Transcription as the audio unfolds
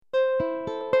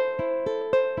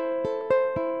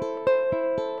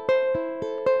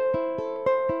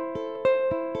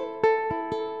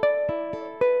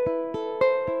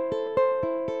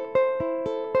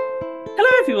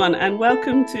everyone, and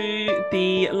welcome to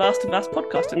the Last of Us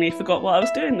podcast. I nearly forgot what I was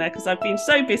doing there because I've been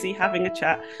so busy having a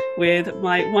chat with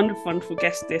my wonderful, wonderful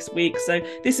guest this week. So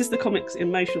this is the Comics in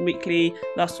Motion Weekly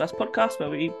Last of Us podcast, where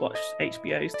we watch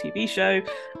HBO's TV show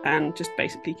and just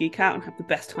basically geek out and have the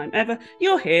best time ever.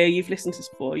 You're here, you've listened to this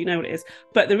before, you know what it is.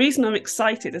 But the reason I'm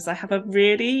excited is I have a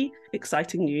really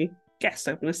exciting new guest.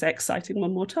 I'm going to say exciting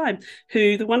one more time,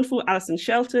 who the wonderful Alison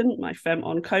Shelton, my Femme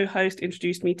On co-host,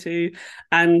 introduced me to,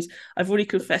 and I've already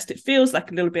confessed it feels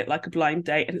like a little bit like a blind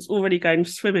date, and it's already going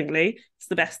swimmingly. It's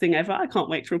the best thing ever. I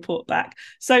can't wait to report back.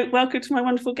 So welcome to my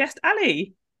wonderful guest,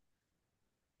 Ali.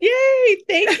 Yay,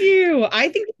 thank you. I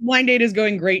think blind date is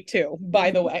going great too,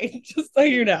 by the way. Just so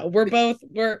you know,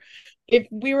 we're if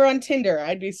we were on Tinder,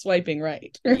 I'd be swiping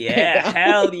right. Yeah, right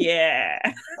hell yeah.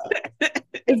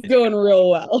 It's going real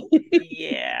well.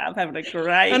 Yeah, I'm having a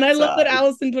great And I love that time.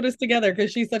 Allison put us together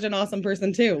because she's such an awesome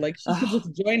person too. Like she could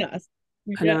just join us.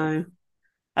 I know.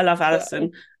 I love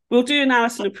Alison. So. We'll do an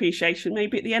Alison appreciation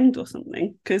maybe at the end or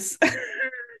something, because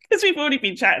we've already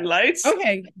been chatting loads.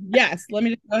 Okay, yes. Let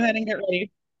me just go ahead and get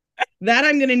ready. That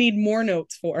I'm gonna need more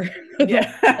notes for.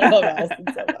 Yeah. I love Allison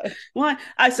so much. Why?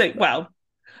 Well,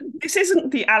 this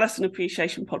isn't the Alison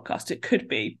appreciation podcast. It could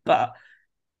be, but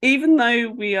even though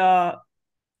we are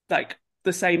like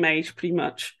the same age pretty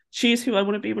much, she's who I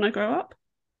want to be when I grow up.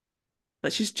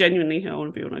 Like, she's genuinely who I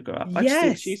want to be when I grow up. I just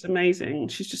think she's amazing.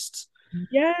 She's just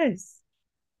Yes.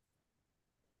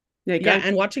 Yeah,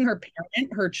 and watching her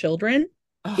parent her children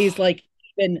is like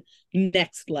even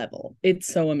next level. It's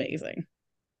so amazing.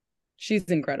 She's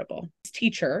incredible.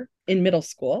 Teacher in middle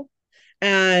school.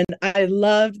 And I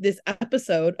loved this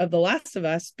episode of The Last of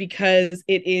Us because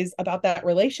it is about that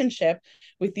relationship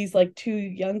with these like two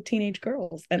young teenage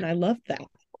girls. And I love that.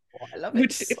 Oh, I love it.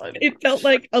 Which so it felt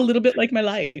like a little bit like my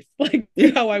life, like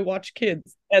how I watch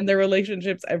kids and their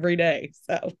relationships every day.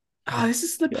 So this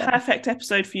is the perfect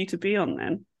episode for you to be on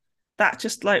then. That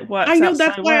just like works I know out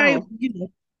that's so why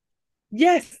well.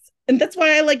 Yes. And that's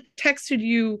why I like texted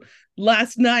you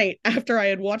last night after I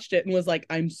had watched it and was like,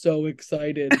 I'm so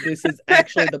excited. This is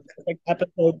actually the perfect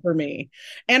episode for me.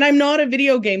 And I'm not a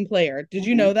video game player. Did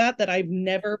you know that I've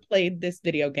never played this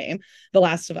video game, The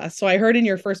Last of Us? So I heard in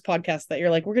your first podcast that you're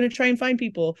like, we're going to try and find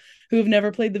people who have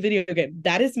never played the video game.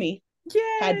 That is me. Yay.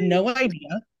 Had no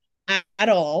idea at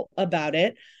all about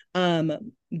it.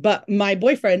 But my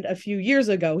boyfriend a few years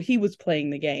ago, he was playing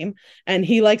the game and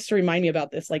he likes to remind me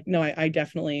about this. Like, no, I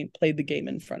definitely played the game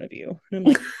in front of you. And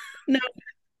I'm like, no,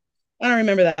 I don't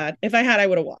remember that. If I had, I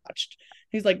would have watched.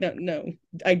 He's like, no,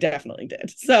 I definitely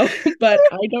did. So, but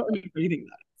I don't remember anything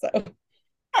that. So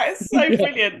it's so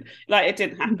brilliant. Like, it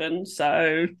didn't happen.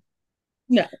 So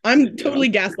no, I'm totally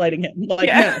gaslighting him. Like,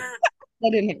 no,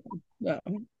 that didn't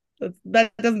happen. No,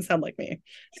 that doesn't sound like me.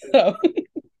 So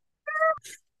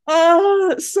oh,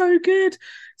 that's so good.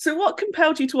 So what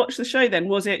compelled you to watch the show then?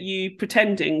 Was it you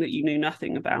pretending that you knew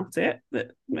nothing about it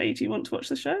that made you want to watch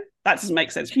the show? That doesn't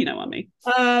make sense, you know what I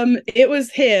mean. It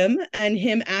was him and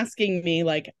him asking me,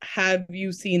 like, have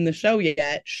you seen the show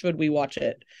yet? Should we watch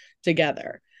it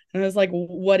together? And I was like,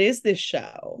 what is this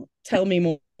show? Tell me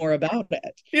more about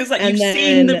it. He was like, you've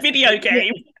seen the video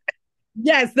game.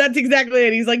 Yes, that's exactly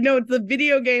it. He's like, no, it's the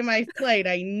video game I played.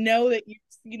 I know that you've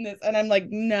seen this. And I'm like,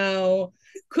 no,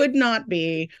 could not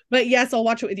be. But yes, I'll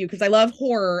watch it with you because I love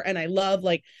horror and I love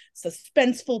like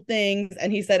suspenseful things.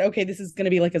 And he said, okay, this is going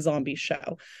to be like a zombie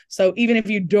show. So even if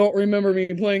you don't remember me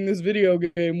playing this video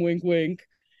game, wink, wink,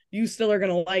 you still are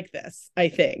going to like this, I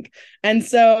think. And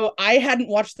so I hadn't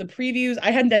watched the previews.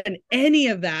 I hadn't done any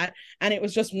of that. And it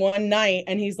was just one night.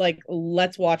 And he's like,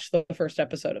 let's watch the first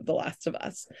episode of The Last of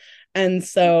Us. And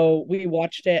so we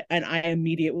watched it. And I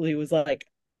immediately was like,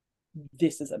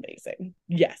 this is amazing.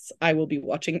 Yes, I will be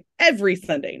watching every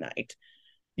Sunday night.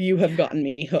 You have gotten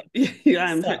me hooked. Yeah,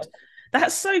 I'm hooked.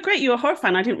 That's so great. You're a horror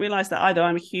fan. I didn't realize that either.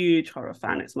 I'm a huge horror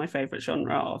fan. It's my favorite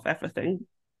genre of everything.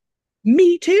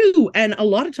 Me too. And a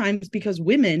lot of times because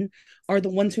women are the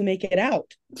ones who make it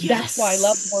out. Yes. That's why I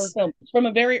love horror films. From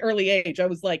a very early age, I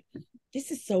was like,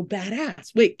 this is so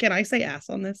badass. Wait, can I say ass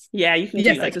on this? Yeah, you can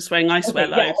do loads of swearing. I swear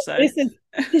loads. So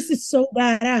this is so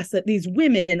badass that these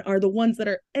women are the ones that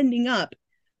are ending up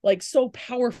like so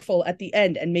powerful at the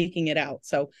end and making it out.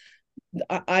 So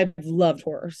I've loved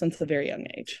horror since a very young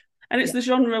age. And it's the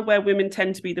genre where women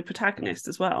tend to be the protagonist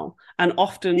as well. And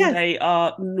often they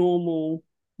are normal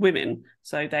women.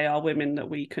 So they are women that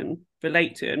we can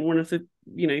relate to. And one of the,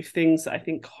 things that I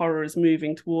think horror is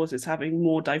moving towards is having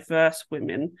more diverse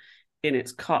women in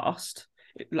its cast,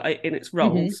 like in its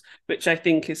roles, which I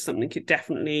think is something it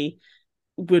definitely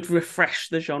would refresh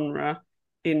the genre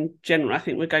in general. I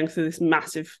think we're going through this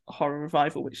massive horror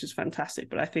revival, which is fantastic,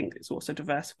 but I think it's also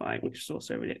diversifying, which is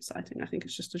also really exciting. I think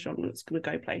it's just a genre that's going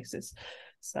to go places.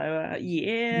 So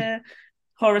yeah,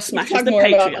 horror smashes the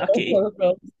patriarchy.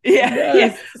 Yeah,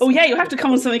 yes. Yeah. Oh yeah, you'll have to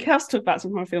come on something else to talk about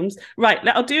some horror films. Right,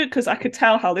 I'll do it because I could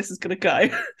tell how this is going to go.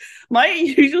 My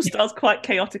usual style's quite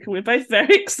chaotic, and we're both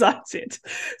very excited.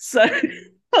 So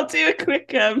I'll do a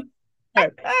quick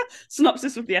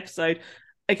synopsis of the episode.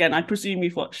 Again, I presume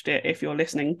you've watched it if you're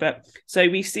listening, but so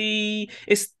we see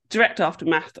it's direct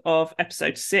aftermath of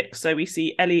episode 6. So we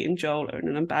see Ellie and Joel are in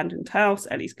an abandoned house.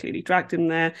 Ellie's clearly dragged him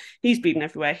there. He's been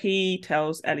everywhere. He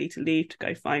tells Ellie to leave to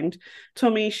go find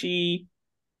Tommy. She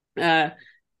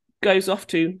goes off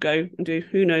to go and do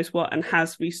who knows what, and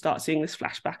we start seeing this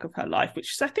flashback of her life,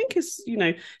 which I think is, so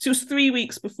it was 3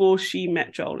 weeks before she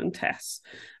met Joel and Tess.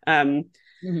 So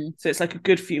it's like a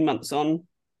good few months on.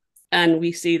 And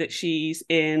we see that she's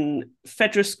in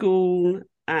Fedra school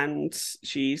and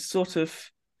she's sort of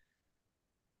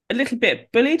a little bit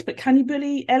bullied, but can you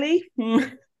bully Ellie?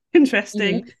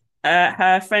 Interesting.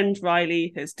 Her friend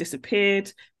Riley has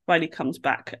disappeared. Riley comes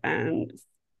back and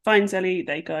finds Ellie.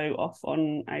 They go off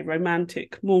on a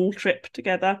romantic mall trip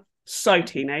together. So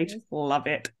teenage, love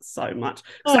it so much.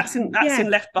 That's in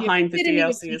Left Behind, the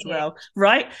DLC as well,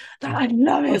 right? I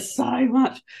love it so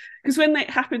much because when it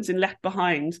happens in Left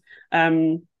Behind,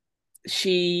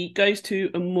 she goes to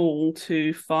a mall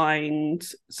to find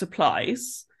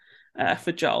supplies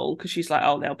for Joel because she's like,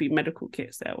 oh, there'll be medical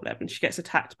kits there or whatever, and she gets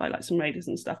attacked by like some raiders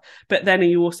and stuff. But then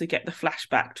you also get the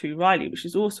flashback to Riley, which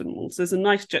is awesome. So there's a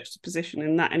nice juxtaposition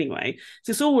in that anyway.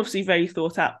 So it's all obviously very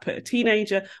thought out. But a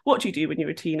teenager, what do you do when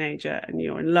you're a teenager and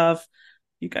you're in love?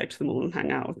 You go to the mall and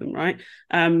hang out with them, right?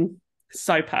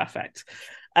 So perfect.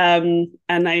 And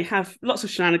they have lots of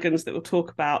shenanigans that we'll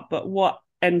talk about, but what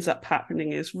ends up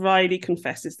happening is Riley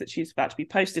confesses that she's about to be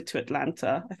posted to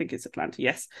Atlanta. I think it's Atlanta,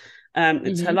 yes.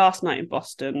 It's her last night in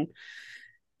Boston.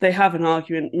 They have an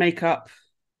argument, make up,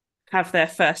 have their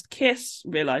first kiss,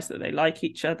 realise that they like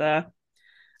each other.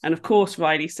 And of course,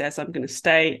 Riley says, I'm going to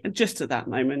stay. And just at that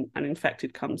moment, an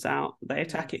infected comes out. They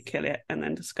attack it, kill it, and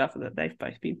then discover that they've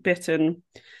both been bitten.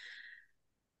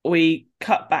 We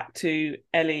cut back to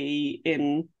Ellie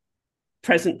in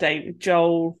present day.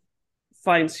 Joel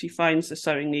she finds the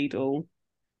sewing needle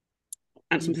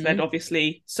and some thread,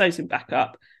 obviously, sews him back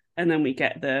up. And then we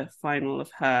get the final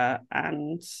of her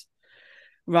and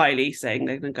Riley saying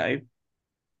they're going to go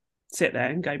sit there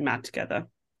and go mad together.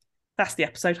 That's the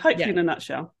episode, hopefully in a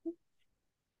nutshell.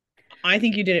 I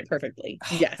think you did it perfectly.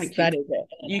 Yes, that is it.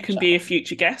 You can be a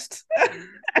future guest.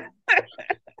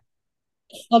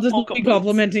 I'll just be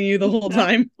complimenting you the whole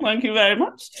time. Thank you very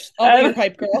much. I'll be your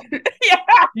pipe girl.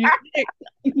 Yeah.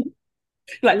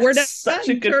 Like, we're such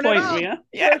a good point, Mia.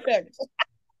 Yeah. Perfect.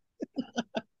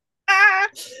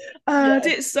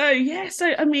 So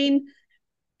I mean,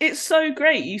 it's so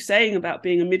great you saying about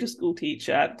being a middle school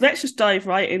teacher. Let's just dive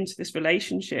right into this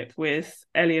relationship with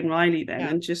Ellie and Riley then,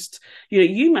 and just,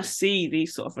 you must see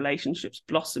these sort of relationships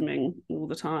blossoming all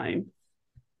the time.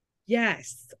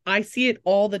 Yes, I see it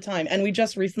all the time. And we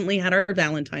just recently had our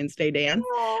Valentine's Day dance,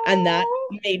 and that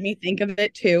made me think of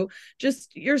it too.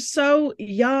 Just, you're so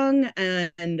young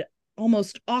and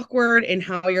almost awkward in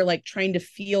how you're like trying to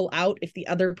feel out if the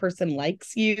other person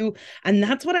likes you. And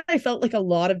that's what I felt like a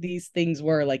lot of these things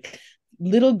were, like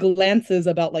little glances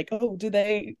about like, oh,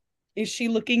 is she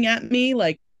looking at me?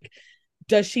 Like,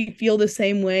 does she feel the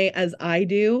same way as I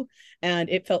do?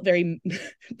 And it felt very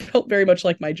much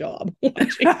like my job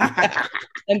watching that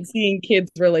and seeing kids'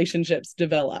 relationships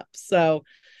develop. So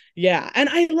yeah. And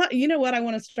you know what? I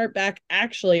want to start back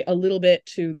actually a little bit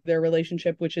to their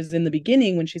relationship, which is in the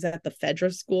beginning when she's at the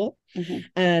Fedra school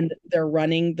and they're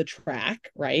running the track,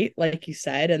 right? Like you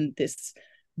said, and this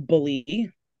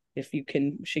bully,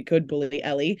 she could bully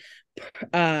Ellie,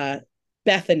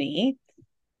 Bethany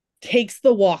takes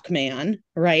the Walkman,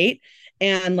 right?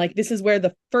 And like, this is where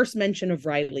the first mention of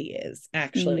Riley is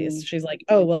actually. She's like,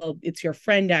 oh, well, it's your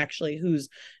friend actually who's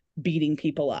beating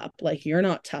people up. Like, you're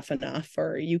not tough enough,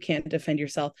 or you can't defend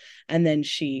yourself. And then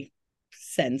she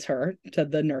sends her to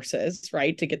the nurses,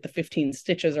 right, to get the 15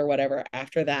 stitches or whatever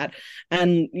after that.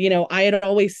 And, I had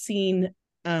always seen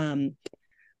Ellie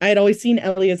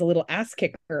as a little ass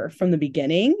kicker from the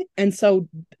beginning. And so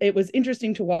it was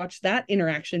interesting to watch that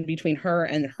interaction between her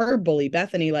and her bully,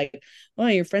 Bethany, like, oh,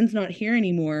 your friend's not here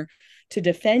anymore to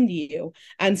defend you.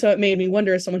 And so it made me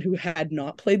wonder, as someone who had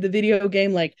not played the video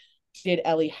game, like, did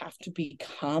Ellie have to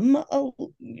become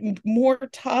more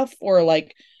tough, or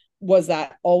like, was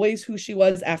that always who she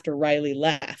was after Riley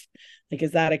left? Like,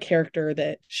 is that a character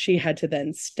that she had to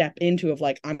then step into of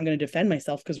like, I'm going to defend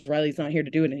myself because Riley's not here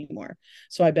to do it anymore,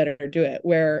 so I better do it?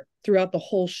 Where throughout the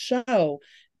whole show,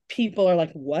 people are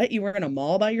like, what? You were in a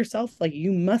mall by yourself? Like,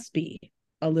 you must be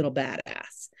a little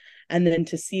badass. And then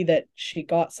to see that she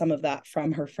got some of that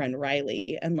from her friend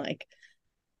Riley, and like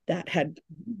that had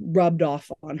rubbed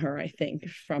off on her, I think,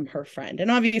 from her friend.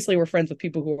 And obviously we're friends with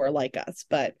people who are like us,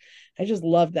 but I just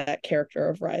loved that character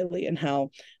of Riley and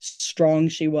how strong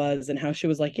she was, and how she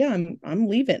was like, yeah, I'm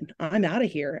leaving. I'm out of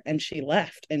here. And she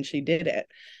left and she did it.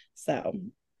 So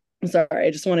I'm sorry,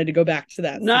 I just wanted to go back to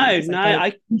that. No,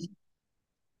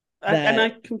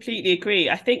 I completely agree.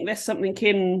 I think there's something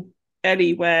in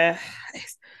Ellie where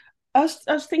I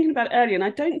was thinking about it earlier, and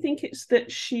I don't think it's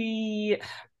that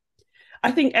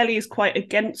I think Ellie is quite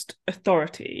against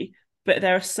authority, but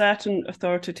there are certain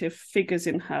authoritative figures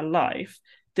in her life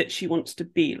that she wants to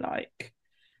be like.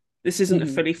 This isn't a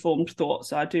fully formed thought,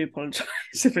 so I do apologise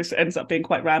if it ends up being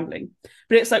quite rambling.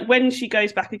 But it's like when she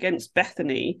goes back against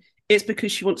Bethany, it's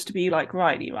because she wants to be like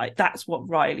Riley, right? That's what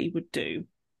Riley would do.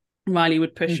 Riley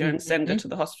would push her and send her to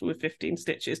the hospital with 15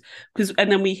 stitches.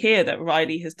 And then we hear that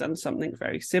Riley has done something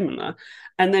very similar.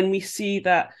 And then we see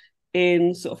that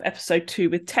in sort of episode 2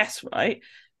 with Tess, right?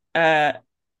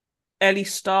 Ellie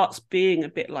starts being a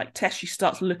bit like Tess. She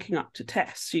starts looking up to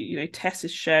Tess. Tess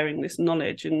is sharing this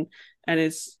knowledge and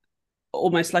is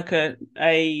almost like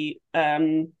a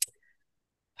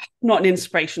not an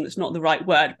inspiration, that's not the right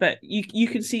word, but you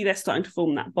can see they're starting to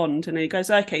form that bond. And he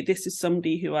goes, okay, this is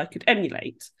somebody who I could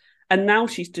emulate. And now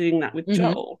she's doing that with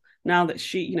Joel. Now that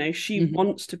she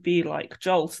wants to be like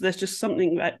Joel. So there's just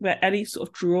something where Ellie's sort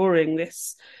of drawing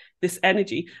this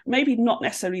energy, maybe not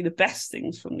necessarily the best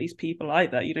things from these people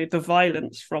either, the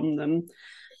violence from them.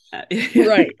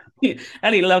 Right.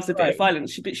 Ellie loves a bit of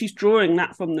violence, but she's drawing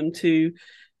that from them to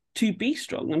be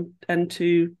strong and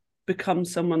to become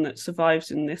someone that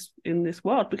survives in this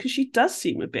world, because she does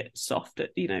seem a bit soft at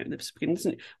the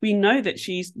beginning. We know that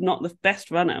she's not the best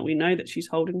runner. We know that she's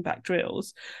holding back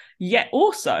drills, yet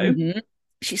also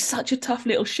she's such a tough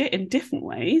little shit in different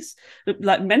ways,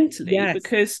 like mentally,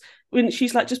 because when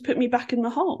she's like, just put me back in the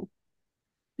hole.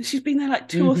 She's been there like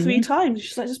 2 or 3 times.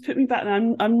 She's like, just put me back.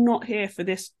 I'm not here for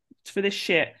this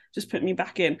shit. Just put me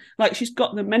back in. Like, she's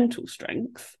got the mental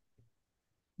strength.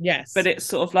 Yes. But it's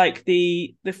sort of like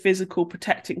the physical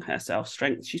protecting herself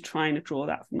strength. She's trying to draw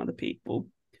that from other people.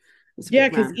 Yeah,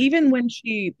 because even when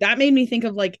that made me think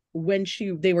of like when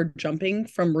they were jumping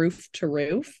from roof to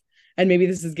roof. And maybe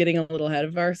this is getting a little ahead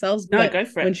of ourselves. No, but go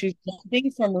for it. When she's jumping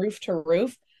from roof to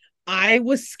roof, I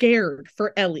was scared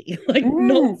for Ellie. Like,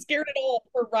 not scared at all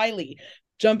for Riley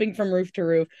jumping from roof to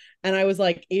roof. And I was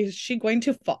like, is she going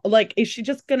to fall? Like, is she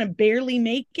just going to barely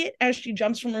make it as she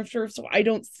jumps from roof to roof? So I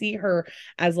don't see her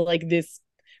as like this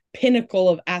pinnacle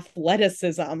of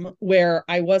athleticism where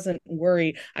I wasn't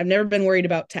worried. I've never been worried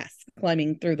about Tess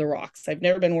climbing through the rocks. I've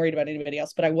never been worried about anybody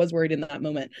else, but I was worried in that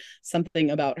moment, something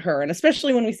about her. And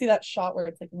especially when we see that shot where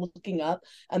it's like looking up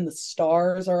and the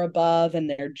stars are above and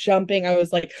they're jumping, I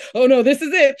was like, oh no, this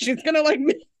is it. She's gonna like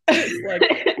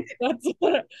that's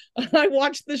what I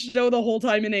watched the show the whole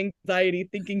time in anxiety,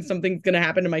 thinking something's gonna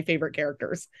happen to my favorite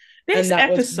characters. This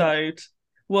episode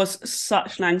was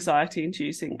such an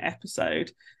anxiety-inducing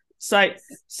episode. So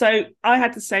I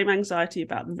had the same anxiety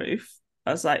about the roof.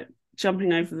 I was like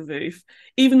jumping over the roof,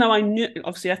 even though I knew,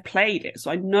 obviously I've played it,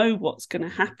 so I know what's going to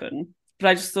happen. But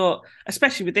I just thought,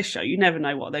 especially with this show, you never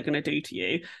know what they're going to do to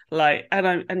you. Like, and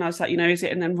I was like, is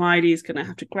it? And then Riley's going to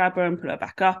have to grab her and put her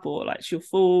back up, or like she'll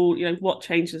fall. What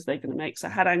changes they're going to make? So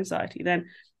I had anxiety then. And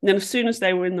then as soon as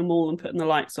they were in the mall and putting the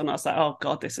lights on, I was like, oh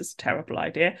God, this is a terrible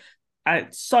idea. I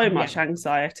had so much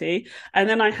anxiety. And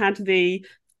then I had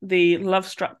the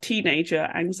love-struck teenager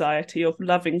anxiety of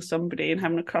loving somebody and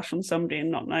having a crush on somebody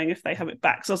and not knowing if they have it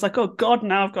back. So I was like, oh God,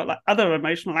 now I've got like other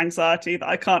emotional anxiety that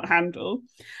I can't handle.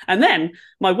 And then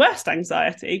my worst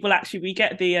anxiety, well, actually we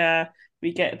get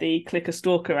the clicker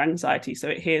stalker anxiety, so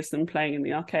it hears them playing in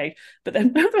the arcade. But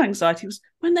then my other anxiety was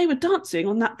when they were dancing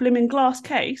on that blimming glass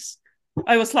case.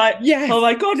 I was like, oh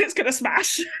my God, it's going to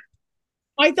smash.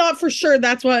 I thought for sure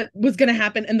that's what was going to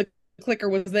happen, and the clicker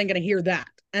was then going to hear that,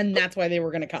 and that's why they were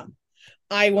going to come.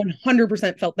 I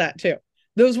 100% felt that too.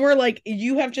 Those were like,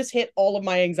 you have just hit all of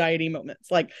my anxiety moments,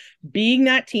 like being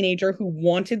that teenager who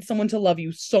wanted someone to love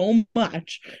you so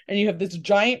much, and you have this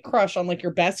giant crush on like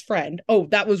your best friend. Oh,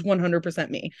 that was 100%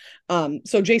 me.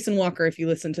 So Jason Walker, if you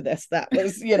listen to this, that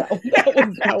was that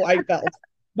was how I felt.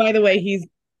 By the way, he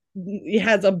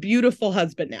has a beautiful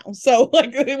husband now, so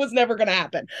like it was never gonna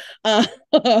happen.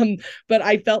 But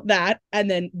I felt that, and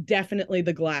then definitely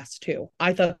the glass too.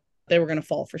 I thought they were going to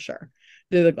fall for sure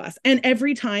through the glass. And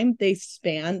every time they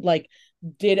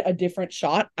did a different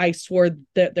shot, I swore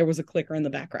that there was a clicker in the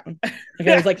background. Like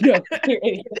I was like, no, here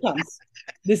it comes.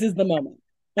 This is the moment.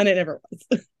 And it never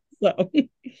was. So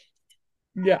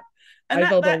yeah. And I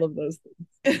felt all of those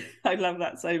things. I love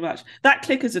that so much. That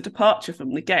clicker's a departure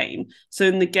from the game. So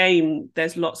in the game,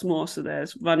 there's lots more. So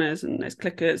there's runners and there's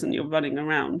clickers and you're running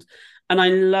around. And I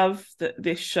love that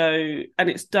this show, and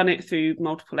it's done it through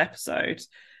multiple episodes,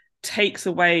 takes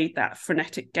away that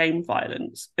frenetic game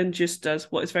violence and just does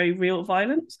what is very real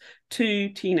violence. Two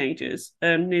teenagers,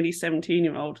 nearly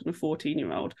 17-year-old and a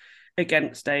 14-year-old,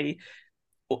 against a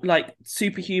like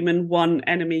superhuman one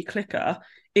enemy clicker.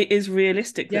 It is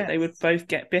realistic that they would both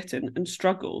get bitten and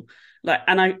struggle.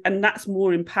 And that's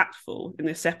more impactful in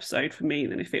this episode for me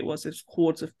than if it was as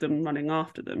hordes of them running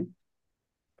after them.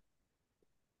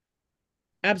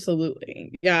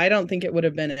 Absolutely. Yeah, I don't think it would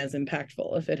have been as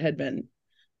impactful if it had been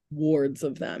wards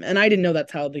of them. And I didn't know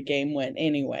that's how the game went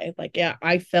anyway. Like, yeah,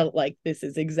 I felt like this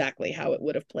is exactly how it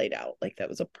would have played out. Like that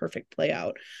was a perfect play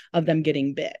out of them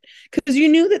getting bit. Because you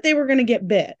knew that they were going to get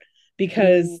bit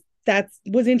because that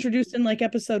was introduced in like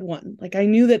episode 1. Like I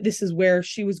knew that this is where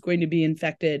she was going to be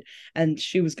infected and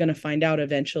she was going to find out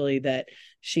eventually that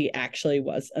she actually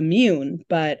was immune,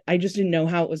 but I just didn't know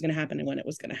how it was going to happen and when it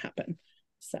was going to happen.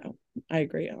 So I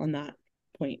agree on that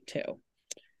point too.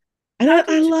 And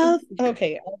I love,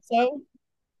 okay, also,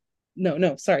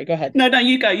 no, sorry, go ahead. No,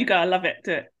 you go, I love it,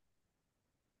 do it.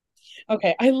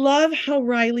 Okay, I love how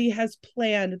Riley has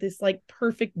planned this like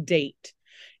perfect date.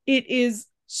 It is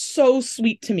so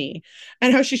sweet to me.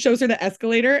 And how she shows her the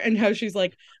escalator and how she's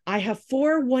like, I have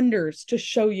 4 wonders to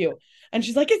show you. And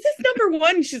she's like, is this number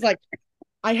 1? She's like,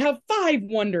 I have 5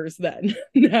 wonders then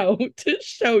now to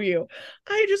show you.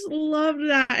 I just love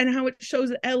that. And how it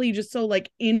shows Ellie just so like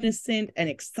innocent and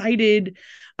excited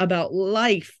about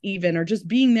life even, or just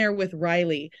being there with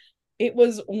Riley. It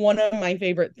was one of my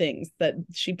favorite things that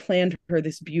she planned her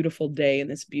this beautiful day and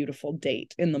this beautiful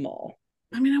date in the mall.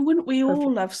 I mean, wouldn't we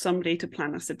all love somebody to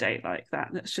plan us a date like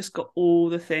that? That's just got all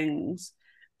the things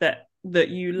that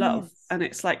you love. Yes. And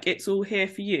it's like, it's all here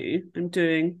for you and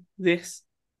doing this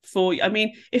for you. I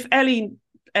mean, if Ellie,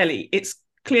 it's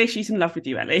clear she's in love with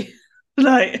you, Ellie.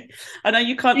 Like, I know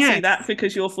you can't see that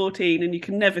because you're 14 and you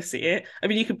can never see it. I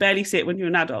mean, you can barely see it when you're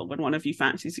an adult, when one of you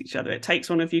fancies each other. It takes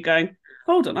one of you going,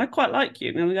 hold on, I quite like you.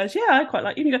 And then he goes, yeah, I quite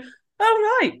like you. And you go,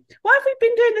 oh, right. Why have we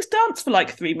been doing this dance for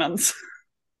like 3 months?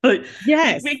 Like,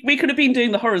 yes. We could have been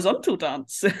doing the horizontal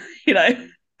dance, you know.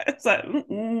 It's like,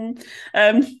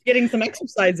 getting some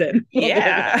exercise in.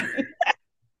 Yeah.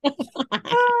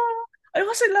 I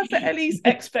also love that Ellie's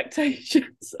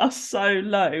expectations are so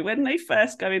low. When they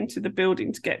first go into the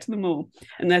building to get to the mall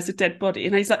and there's a dead body,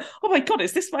 and he's like, oh my God,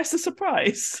 is this my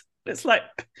surprise? It's like,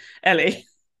 Ellie,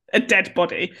 a dead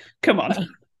body. Come on.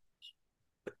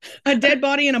 A dead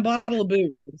body and a bottle of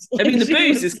booze. I mean, the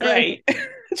booze is great.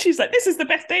 She's like, this is the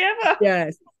best day ever.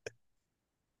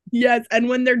 Yes. And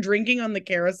when they're drinking on the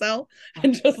carousel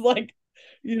and just like,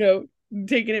 you know,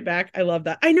 taking it back. I love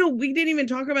that. I know we didn't even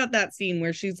talk about that scene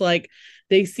where she's like,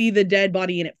 they see the dead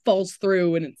body and it falls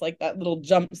through and it's like that little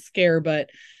jump scare, but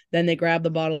then they grab the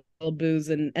bottle of booze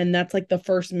and that's like the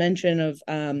first mention of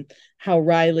how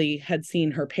Riley had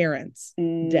seen her parents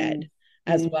dead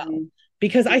as well.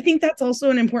 Because I think that's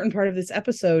also an important part of this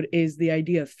episode is the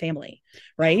idea of family,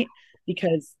 right?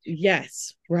 Because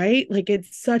yes, right? Like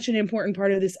it's such an important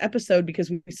part of this episode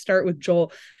because we start with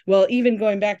Joel. Well, even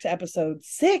going back to episode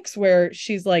 6, where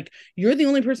she's like, you're the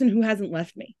only person who hasn't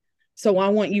left me. So I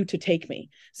want you to take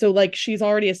me. So like she's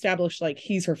already established like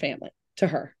he's her family to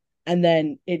her. And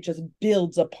then it just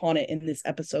builds upon it in this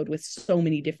episode with so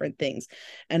many different things.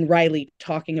 And Riley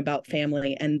talking about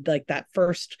family and like that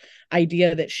first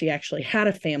idea that she actually had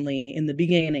a family in the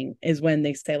beginning is when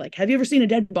they say like, have you ever seen a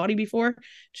dead body before?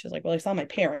 She's like, well, I saw my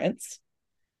parents.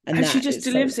 And she just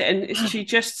delivers it and she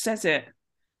just says it.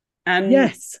 And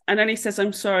and then he says,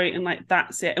 I'm sorry. And like,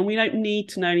 that's it. And we don't need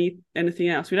to know anything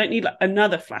else. We don't need like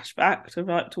another flashback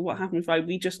to what happened with Riley.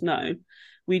 We just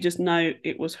know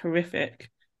it was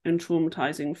horrific and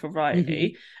traumatizing for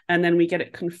Riley, and then we get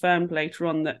it confirmed later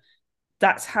on that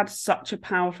that's had such a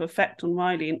powerful effect on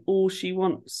Riley, and all she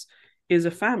wants is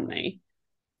a family.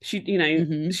 She, you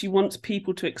know, she wants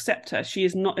people to accept her. She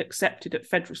is not accepted at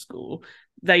Federal School.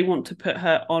 They want to put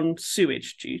her on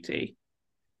sewage duty,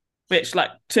 which,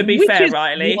 like, to be fair,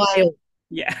 Riley, wild.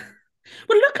 Yeah.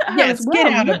 Well, look at her as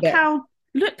well.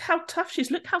 Look how tough she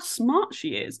is. Look how smart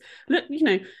she is. Look, you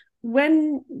know.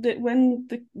 When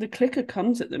the clicker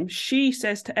comes at them, she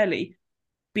says to Ellie,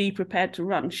 be prepared to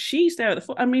run. She's there at the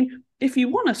front. I mean, if you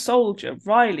want a soldier,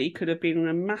 Riley could have been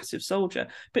a massive soldier,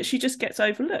 but she just gets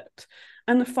overlooked.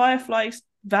 And the Fireflies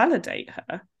validate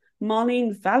her.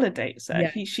 Marlene validates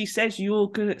her. Yeah. She says, you're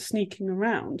good at sneaking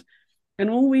around. And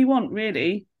all we want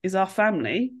really is our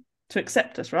family to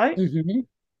accept us, right? Mm-hmm.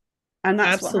 And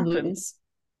that's Absolutely. what happens.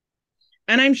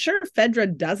 And I'm sure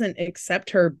Fedra doesn't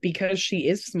accept her because she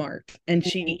is smart and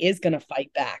she is going to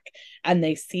fight back. And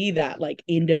they see that like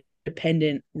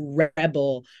independent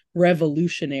rebel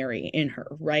revolutionary in her,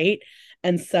 right?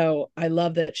 And so I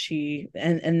love that she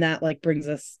and that like brings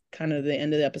us kind of the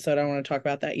end of the episode. I don't want to talk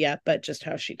about that yet, but just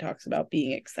how she talks about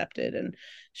being accepted, and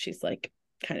she's like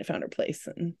kind of found her place.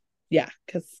 And yeah,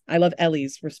 because I love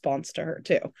Ellie's response to her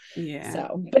too. Yeah.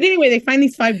 So, but anyway, they find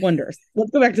these 5 wonders. Let's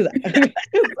go back to that.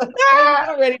 I'm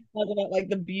not ready to talk about like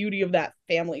the beauty of that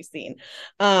family scene.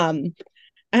 And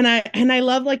I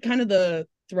love like kind of the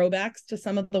throwbacks to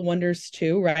some of the wonders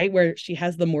too, right? Where she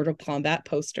has the Mortal Kombat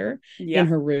poster in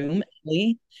her room,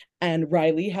 Ellie, and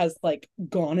Riley has like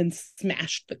gone and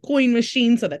smashed the coin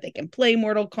machine so that they can play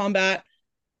Mortal Kombat.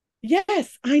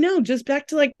 Yes, I know. Just back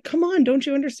to like, come on, don't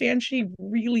you understand? She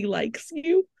really likes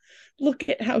you. Look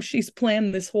at how she's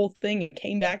planned this whole thing and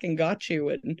came back and got you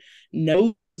and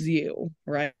knows you,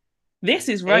 right? This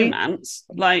is romance.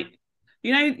 Like,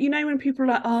 you know when people are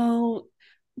like, oh,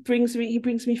 he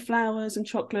brings me flowers and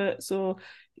chocolates, or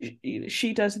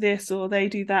she does this or they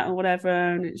do that or whatever,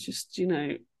 and it's just,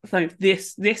 like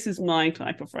this is my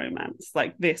type of romance.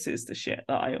 Like, this is the shit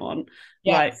that I want.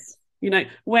 Yes. Like,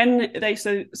 when they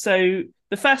so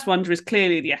the first wonder is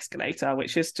clearly the escalator,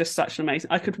 which is just such an amazing.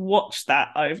 I could watch that.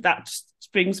 That just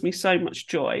brings me so much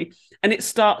joy, and it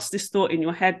starts this thought in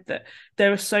your head that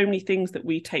there are so many things that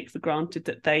we take for granted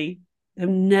that they have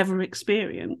never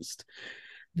experienced.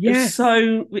 Yes.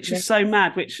 Which is so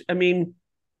mad. Which, I mean,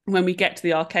 when we get to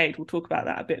the arcade, we'll talk about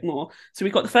that a bit more. So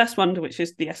we've got the first wonder, which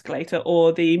is the escalator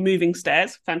or the moving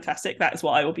stairs. Fantastic. That is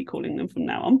what I will be calling them from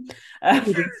now on.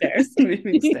 Moving stairs.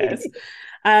 Moving stairs.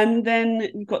 And then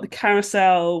we've got the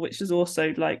carousel, which is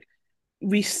also like,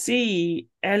 we see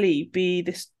Ellie be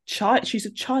this child. She's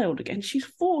a child again. She's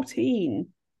 14.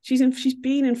 She's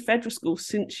been in Fedra school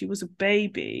since she was a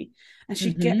baby, and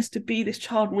she gets to be this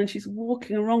child when she's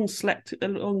walking around, slept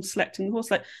in the horse.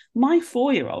 Like, my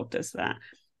 4-year-old does that.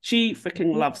 She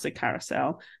freaking loves the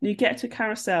carousel. And you get to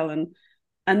carousel, and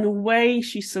the way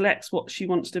she selects what she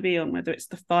wants to be on, whether it's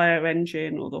the fire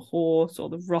engine or the horse or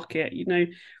the rocket,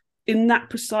 in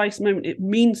that precise moment, it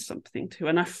means something to her.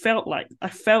 And I felt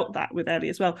that with Ellie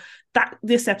as well. That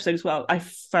this episode as well, I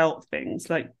felt things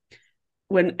like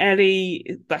when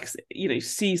Ellie, like,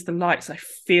 sees the lights. I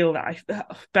feel that.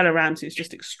 Bella Ramsey is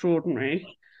just extraordinary.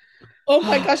 Oh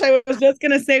my gosh, I was just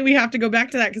gonna say we have to go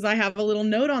back to that because I have a little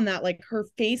note on that, like her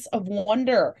face of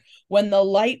wonder when the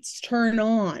lights turn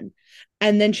on.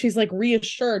 And then she's like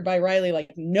reassured by Riley,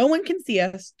 like, no one can see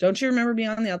us. Don't you remember being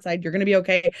on the outside? You're going to be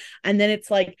okay. And then it's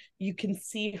like, you can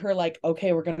see her like,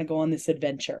 okay, we're going to go on this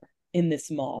adventure in this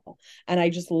mall. And I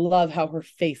just love how her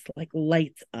face like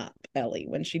lights up, Ellie,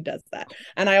 when she does that.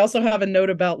 And I also have a note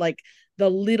about like the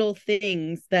little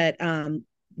things that,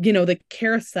 the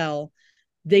carousel,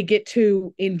 they get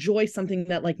to enjoy something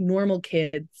that like normal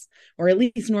kids or at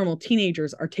least normal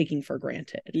teenagers are taking for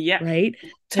granted. Yeah. Right.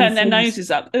 Turn their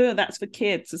noses up. Oh, that's for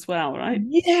kids as well, right?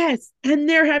 Yes. And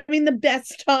they're having the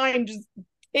best time just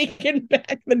taking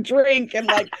back the drink and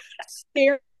like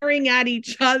staring at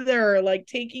each other, like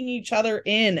taking each other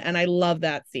in. And I love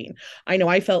that scene. I know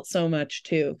I felt so much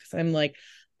too, because I'm like,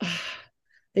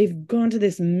 they've gone to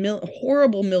this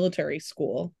horrible military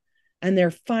school. And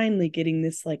they're finally getting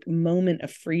this like moment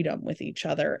of freedom with each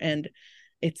other. And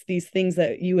it's these things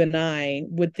that you and I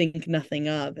would think nothing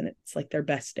of. And it's like their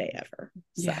best day ever.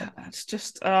 So. Yeah, that's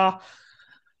just, I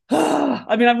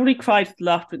mean, I've already cried with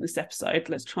laughter in this episode.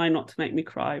 Let's try not to make me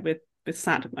cry with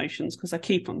sad emotions, because I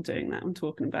keep on doing that when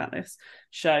talking about this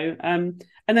show. And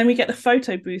then we get the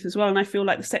photo booth as well. And I feel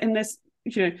like there's,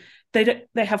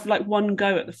 they have like one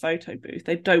go at the photo booth.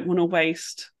 They don't want to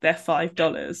waste their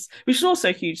 $5, which is also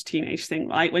a huge teenage thing,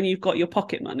 right? When you've got your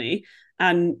pocket money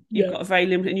and you've got a very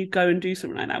limited, and you go and do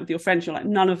something like that with your friends, you're like,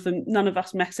 none of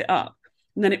us mess it up.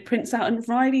 And then it prints out, and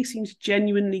Riley seems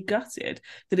genuinely gutted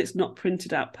that it's not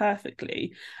printed out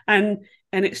perfectly. And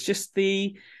it's just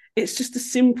the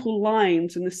simple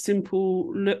lines and the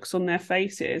simple looks on their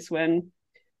faces when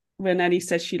Ellie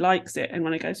says she likes it, and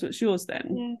when it goes, so it's yours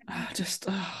then.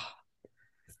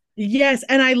 Yes,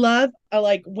 and I love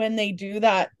like when they do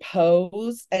that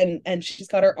pose and she's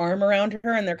got her arm around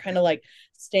her and they're kind of like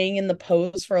staying in the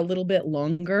pose for a little bit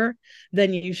longer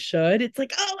than you should. It's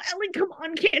like, oh, Ellie, come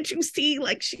on, can't you see?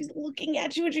 Like she's looking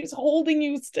at you and she's holding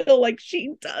you still, like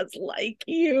she does like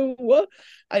you.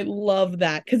 I love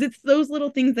that because it's those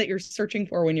little things that you're searching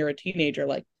for when you're a teenager.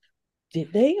 Like,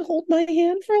 did they hold my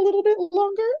hand for a little bit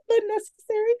longer than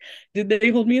necessary? Did they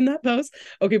hold me in that pose?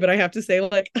 Okay, but I have to say,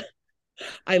 like,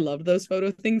 I loved those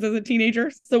photo things as a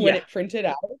teenager. So when Yeah. it printed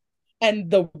out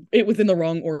and it was in the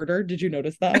wrong order, did you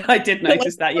notice that? I did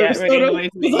notice that. Yeah, it First really photo annoyed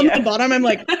was me. on Yeah. the bottom. I'm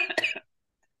like,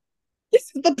 this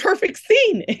is the perfect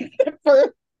scene. Except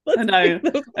for I know.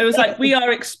 It was like, we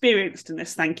are experienced in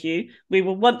this, thank you. We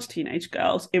were once teenage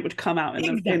girls. It would come out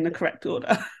in the correct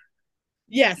order.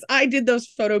 Yes, I did those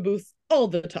photo booths all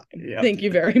the time. Yep. Thank you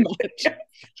very much.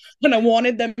 And I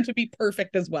wanted them to be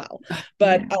perfect as well.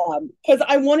 But because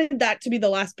I wanted that to be the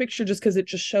last picture, just because it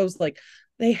just shows like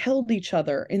they held each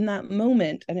other in that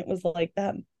moment. And it was like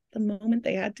that the moment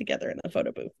they had together in the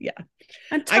photo booth. Yeah.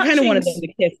 And I kind of wanted them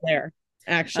to kiss there,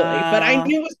 actually. But I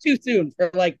knew it was too soon for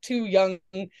like two young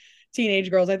teenage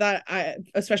girls. I thought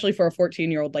especially for a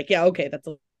 14-year-old, like, yeah, okay, that's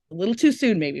a little too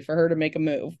soon maybe for her to make a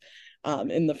move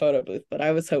in the photo booth. But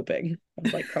I was hoping, I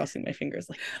was like crossing my fingers,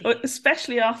 like,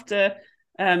 especially after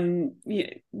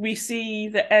we see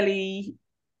that Ellie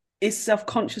is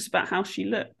self-conscious about how she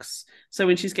looks. So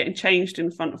when she's getting changed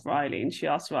in front of Riley and she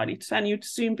asks Riley to, and you'd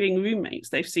assume being roommates,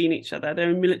 they've seen each other,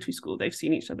 they're in military school, they've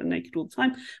seen each other naked all the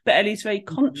time, but Ellie's very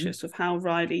conscious of how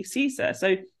Riley sees her.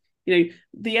 So, you know,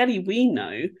 the Ellie we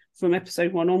know from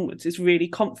episode 1 onwards is really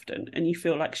confident, and you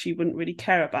feel like she wouldn't really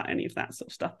care about any of that sort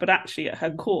of stuff, but actually at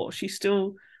her core she's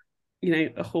still, you know,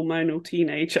 a hormonal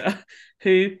teenager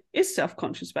who is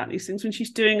self-conscious about these things when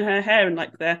she's doing her hair in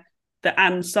like the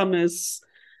Anne Summers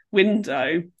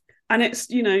window, and it's,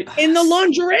 you know, in the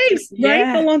lingerie,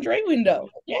 yeah. right? The lingerie window.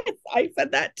 Yes, I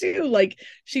said that too. Like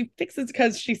she fixes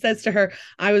because she says to her,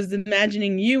 I was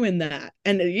imagining you in that.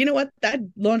 And you know what? That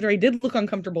lingerie did look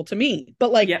uncomfortable to me.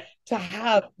 But like to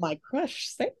have my crush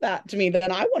say that to me, then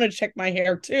I want to check my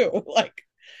hair too. Like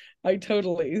I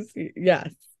totally see.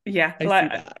 Yes. Yeah. I see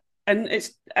that.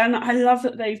 And I love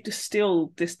that they've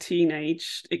distilled this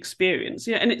teenage experience.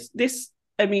 Yeah. And it's this,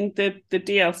 I mean, the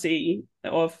DLC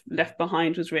of Left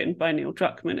Behind was written by Neil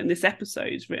Druckmann, and this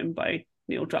episode is written by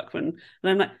Neil Druckmann.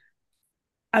 And I'm like,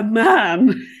 a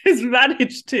man has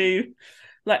managed to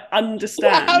like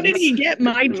understand. Well, how did he get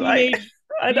my teenage?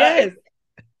 I know. Yes.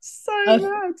 So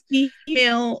mad.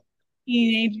 Female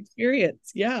teenage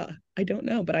experience. Yeah. I don't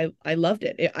know, but I loved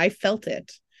it. I felt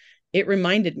it. It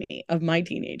reminded me of my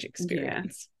teenage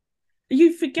experience. Yeah.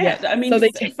 You forget that. I mean,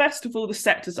 so first of all, the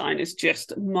set design is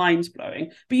just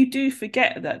mind-blowing, but you do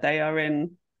forget that they are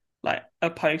in like a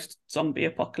post-zombie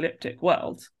apocalyptic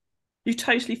world. You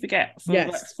totally forget for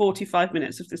like 45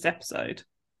 minutes of this episode.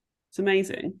 It's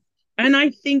amazing. And I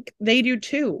think they do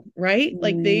too, right?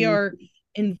 Like they are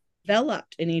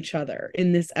enveloped in each other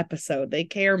in this episode. They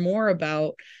care more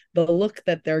about the look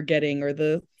that they're getting or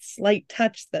the slight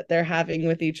touch that they're having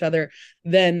with each other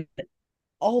than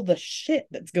all the shit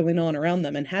that's going on around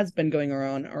them and has been going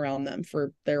on around them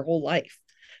for their whole life.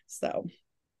 So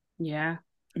yeah.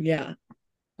 Okay.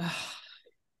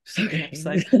 Okay,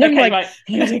 like, right.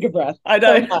 Take a breath. I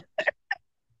know.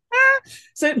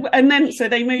 So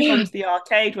they move on to the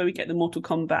arcade where we get the Mortal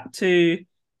Kombat 2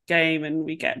 game, and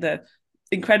we get the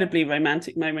incredibly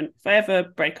romantic moment. If I ever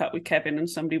break up with Kevin and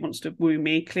somebody wants to woo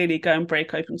me, clearly go and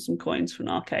break open some coins from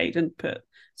an arcade and put,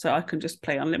 so I can just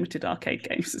play unlimited arcade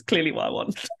games. It's clearly what I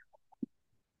want.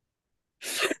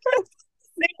 Same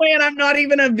way, and I'm not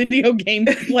even a video game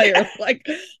player. Like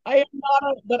I am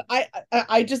not, but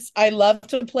I love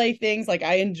to play things. Like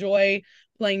I enjoy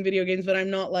playing video games, but I'm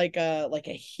not like a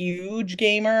huge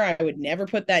gamer. I would never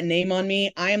put that name on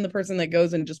me. I am the person that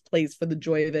goes and just plays for the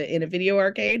joy of it in a video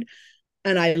arcade.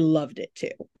 And I loved it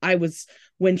too. I was,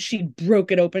 when she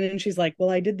broke it open and she's like, well,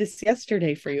 I did this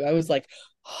yesterday for you. I was like,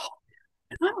 oh,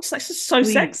 that's so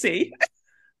sexy.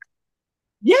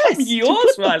 Yes.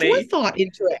 Yours, Riley. Forethought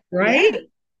into it, right? Yeah.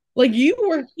 Like you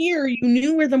were here, you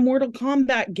knew where the Mortal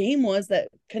Kombat game was that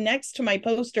connects to my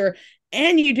poster,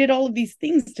 and you did all of these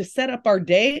things to set up our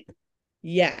date.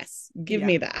 Yes. Give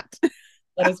me that.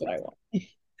 That is what I want.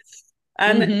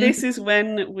 And this is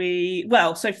when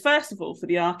so first of all, for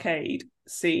the arcade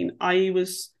scene, I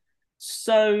was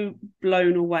so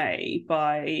blown away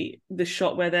by the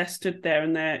shot where they're stood there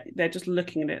and they're just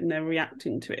looking at it and they're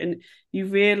reacting to it. And you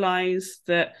realise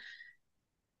that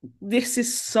this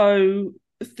is so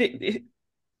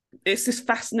it's this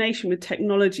fascination with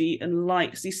technology and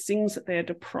lights, these things that they are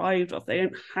deprived of. They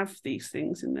don't have these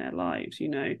things in their lives, you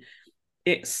know.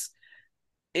 It's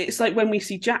like when we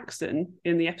see Jackson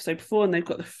in the episode before and they've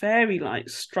got the fairy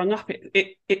lights strung up,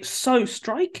 it's so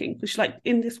striking. It's like,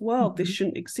 in this world, this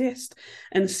shouldn't exist.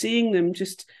 And seeing them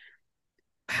just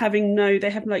they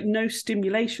have like no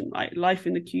stimulation. Like life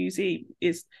in the QZ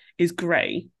is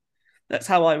grey. That's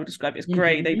how I would describe it. It's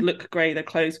grey. They look grey, their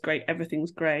clothes grey,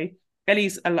 everything's grey.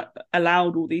 Ellie's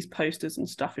allowed all these posters and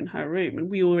stuff in her room, and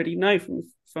we already know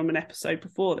from an episode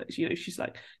before that, you know, she's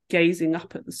like gazing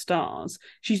up at the stars.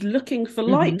 She's looking for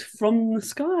light from the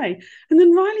sky, and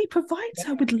then Riley provides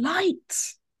her with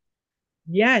light.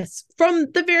 Yes,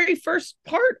 from the very first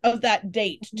part of that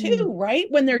date too, right?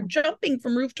 When they're jumping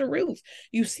from roof to roof,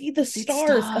 you see the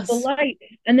stars of the light,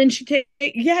 and then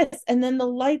and then the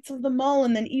lights of the mall,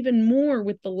 and then even more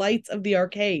with the lights of the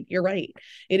arcade. You're right.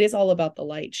 It is all about the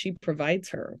light. She provides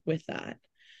her with that,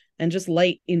 and just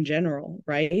light in general,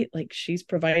 right? Like she's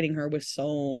providing her with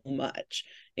so much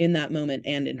in that moment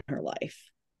and in her life.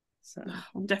 So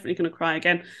I'm definitely going to cry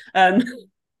again.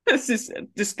 This is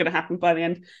just going to happen by the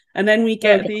end, and then we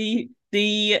get the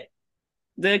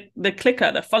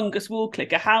clicker, the fungus wall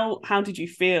clicker. How did you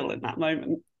feel in that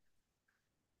moment?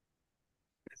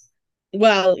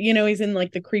 Well, you know, he's in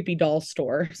like the creepy doll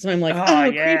store, so I'm like,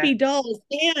 creepy dolls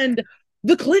and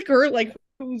the clicker, like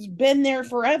who's been there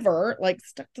forever, like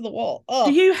stuck to the wall. Oh,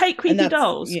 do you hate creepy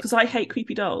dolls? Because I hate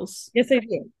creepy dolls. Yes, I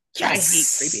do. Yes, I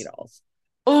hate creepy dolls.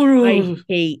 Oh, I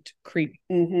hate creepy.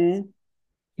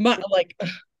 Like,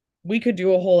 we could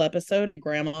do a whole episode of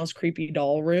Grandma's creepy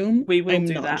doll room. We will I'm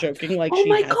do not that. joking. Like, oh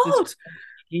my god,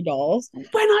 creepy dolls. When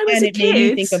I was a kid, it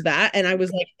made me think of that, and I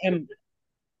was like,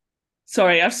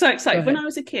 sorry, I'm so excited. When I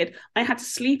was a kid, I had to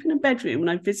sleep in a bedroom when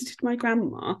I visited my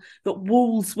grandma that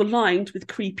walls were lined with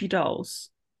creepy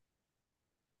dolls.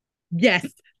 Yes,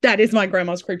 that is my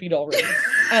grandma's creepy doll room.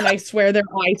 And I swear their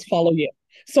eyes follow you.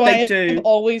 So I've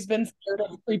always been scared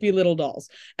of creepy little dolls.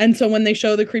 And so when they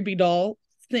show the creepy doll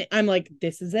thing, I'm like,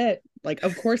 this is it. Like,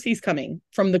 of course he's coming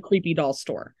from the creepy doll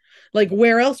store. Like,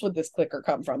 where else would this clicker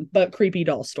come from but creepy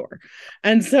doll store?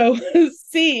 And so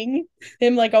seeing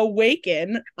him like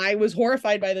awaken, I was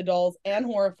horrified by the dolls and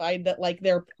horrified that like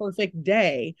their perfect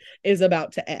day is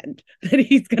about to end, that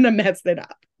he's gonna mess it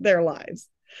up, their lives.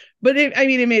 But it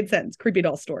made sense. Creepy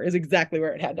doll store is exactly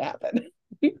where it had to happen.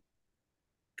 It's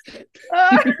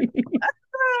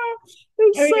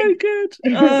so good.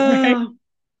 Right?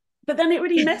 But then it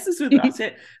really messes with us.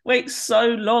 It waits so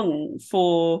long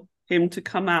for him to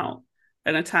come out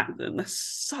and attack them. They're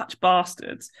such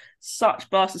bastards.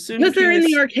 Because they're in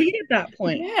the arcade at that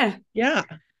point. Yeah.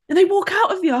 And they walk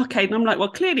out of the arcade, and I'm like,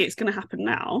 well, clearly it's going to happen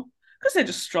now because they're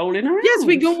just strolling around. Yes,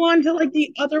 we go on to like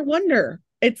the other wonder.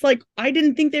 It's like, I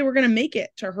didn't think they were going to make it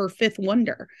to her fifth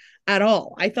wonder at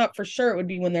all. I thought for sure it would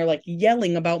be when they're like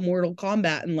yelling about Mortal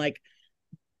Kombat and like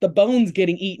the bones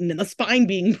getting eaten and the spine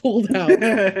being pulled out.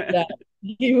 That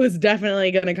he was definitely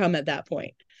going to come at that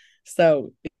point.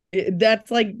 So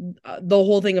that's like the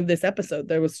whole thing of this episode.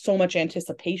 There was so much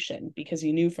anticipation because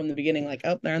you knew from the beginning, like,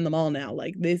 oh, they're in the mall now.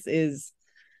 Like, this is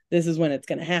when it's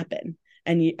going to happen.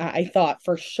 And I thought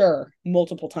for sure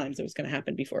multiple times it was going to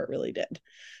happen before it really did.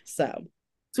 So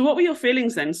what were your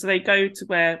feelings then? So they go to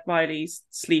where Riley's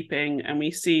sleeping, and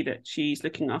we see that she's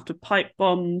looking after pipe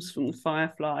bombs from the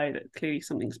Firefly, that clearly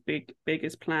something's big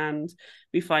is planned.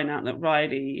 We find out that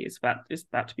Riley is about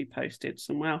to be posted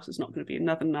somewhere else. It's not going to be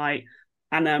another night.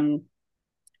 And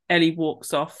Ellie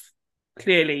walks off,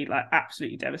 clearly like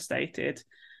absolutely devastated.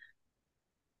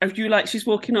 If you like, she's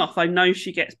walking off, I know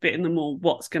she gets bit in the mall.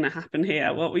 What's going to happen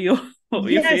here? What were your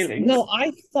feelings? No,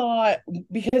 I thought,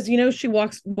 because she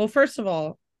walks. Well, first of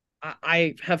all,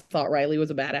 I have thought Riley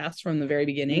was a badass from the very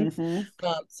beginning.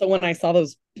 So when I saw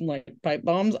those like pipe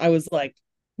bombs, I was like,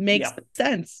 makes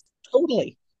sense.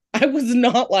 Totally. I was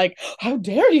not like, how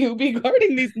dare you be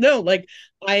guarding these? No, like,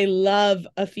 I love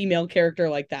a female character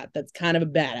like that. That's kind of a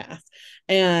badass,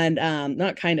 and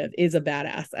not kind of, is a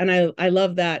badass. And I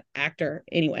love that actor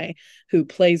anyway who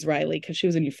plays Riley, because she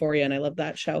was in Euphoria, and I love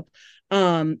that show.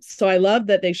 So I love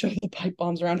that they show the pipe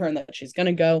bombs around her and that she's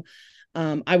gonna go.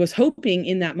 I was hoping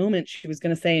in that moment she was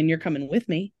gonna say, and you're coming with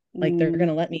me. Like, they're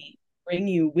gonna let me bring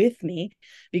you with me,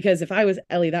 because if I was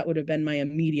Ellie, that would have been my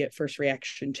immediate first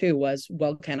reaction too, was,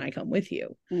 well, can I come with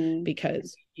you?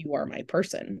 Because you are my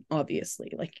person,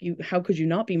 obviously. Like, how could you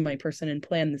not be my person and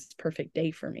plan this perfect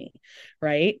day for me,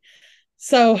 right?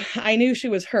 So I knew she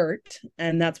was hurt,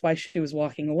 and that's why she was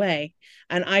walking away.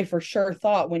 And I for sure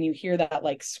thought, when you hear that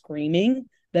like screaming,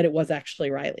 that it was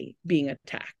actually Riley being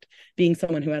attacked, being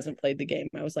someone who hasn't played the game.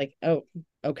 I was like, oh,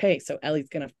 okay, so Ellie's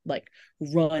gonna like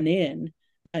run in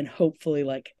and hopefully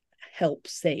like help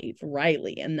save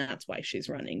Riley, and that's why she's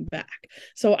running back.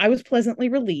 So I was pleasantly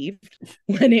relieved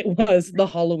when it was the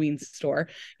Halloween store,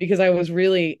 because I was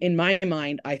really, in my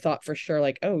mind, I thought for sure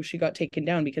like, oh, she got taken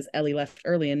down because Ellie left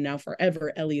early, and now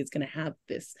forever Ellie is going to have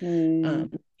this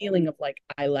feeling of like,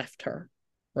 I left her,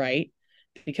 right?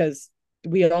 Because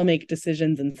we all make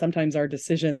decisions, and sometimes our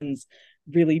decisions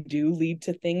really do lead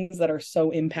to things that are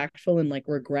so impactful and like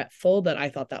regretful, that I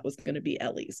thought that was going to be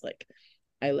Ellie's, like,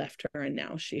 I left her and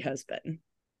now she has been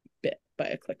bit by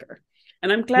a clicker.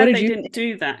 And I'm glad they didn't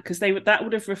do that, because that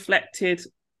would have reflected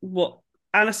what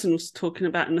Alison was talking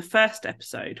about in the first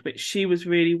episode, which she was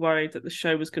really worried that the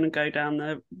show was going to go down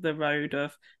the road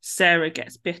of Sarah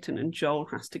gets bitten and Joel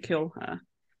has to kill her.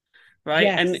 Right.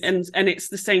 Yes. And it's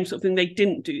the same sort of thing. They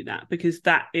didn't do that because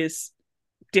that is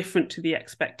different to the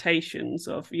expectations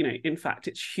of, you know, in fact,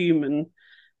 it's human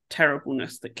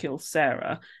terribleness that kills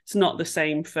Sarah. It's not the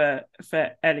same for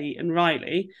Ellie and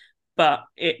Riley, but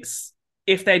it's,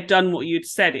 if they'd done what you'd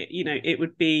said, it, you know, it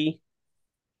would be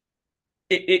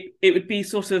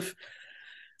sort of,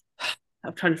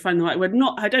 I'm trying to find the right word.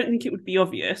 I don't think it would be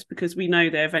obvious, because we know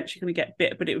they're eventually going to get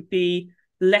bit, but it would be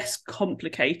less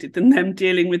complicated than them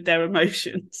dealing with their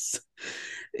emotions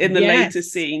in the later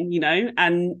scene, you know,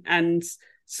 and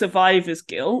survivor's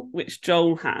guilt, which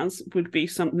Joel has, would be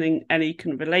something Ellie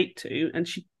can relate to, and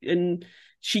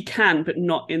she can, but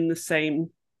not in the same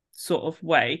sort of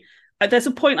way. There's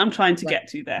a point I'm trying to get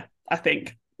to there, I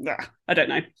think. I don't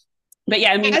know. But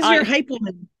yeah, I mean, as your hype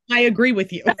woman, I agree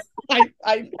with you.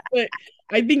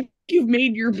 I think you've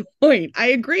made your point. I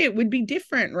agree. It would be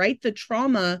different, right? The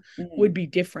trauma would be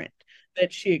different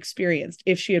that she experienced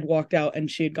if she had walked out and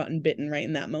she had gotten bitten right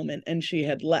in that moment and she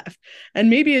had left. And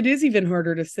maybe it is even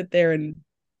harder to sit there and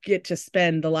get to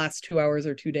spend the last 2 hours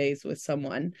or 2 days with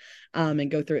someone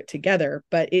and go through it together.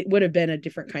 But it would have been a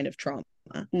different kind of trauma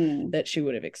that she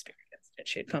would have experienced.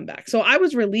 She had come back. So I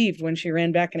was relieved when she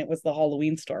ran back and it was the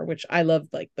Halloween store, which I loved,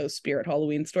 like those spirit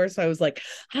Halloween stores. So I was like,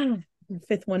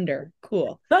 Fifth Wonder,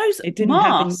 cool. Those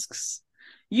masks,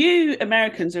 you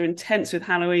Americans are intense with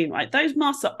Halloween, right? Those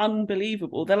masks are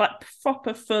unbelievable. They're like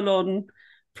proper full-on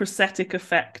prosthetic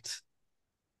effect,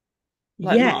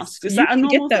 like masks. Is that a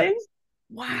normal thing?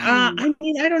 Wow. I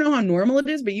mean, I don't know how normal it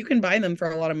is, but you can buy them for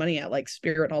a lot of money at like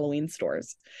spirit Halloween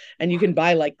stores, and you can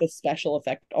buy like the special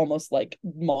effect, almost like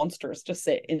monsters to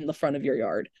sit in the front of your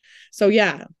yard. So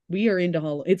yeah, we are into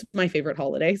Halloween. It's my favorite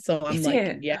holiday, so I'm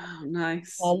like, yeah, oh,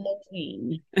 nice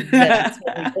Halloween. That's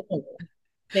what we do.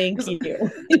 Thank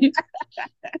you.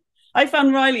 I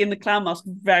found Riley in the clown mask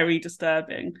very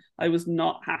disturbing. I was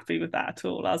not happy with that at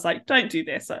all. I was like, don't do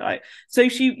this. So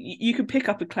you could pick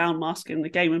up a clown mask in the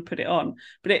game and put it on,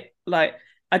 but it like,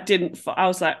 I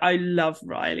was like, I love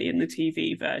Riley in the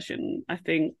TV version. I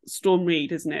think Storm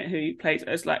Reid, isn't it, who plays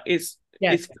as like, is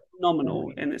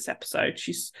phenomenal in this episode.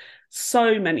 She's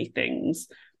so many things.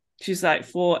 She's like,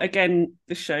 for, again,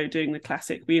 the show doing the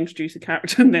classic, we introduce a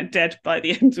character and they're dead by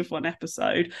the end of one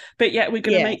episode. But yet we're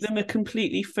going to make them a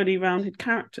completely fully rounded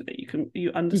character that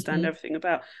you understand everything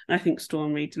about. And I think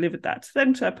Storm Reid delivered that.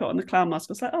 Then to put on the clown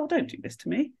mask, I was like, oh, don't do this to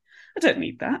me. I don't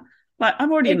need that. Like,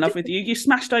 I'm already in love with you. You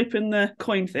smashed open the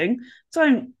coin thing.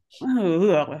 I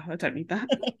don't need that.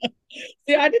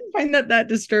 See, I didn't find that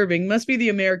disturbing. Must be the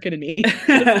American in me.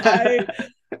 I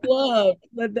love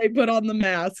that they put on the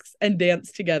masks and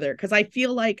dance together, because I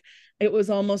feel like it was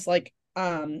almost like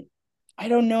I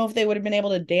don't know if they would have been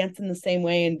able to dance in the same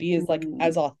way and be as like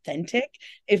as authentic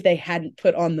if they hadn't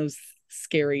put on those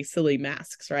scary, silly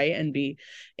masks, right? And be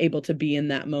able to be in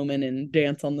that moment and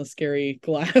dance on the scary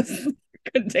glass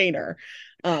container.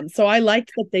 So I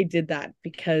liked that they did that,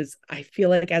 because I feel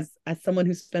like as someone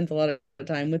who spends a lot of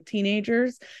time with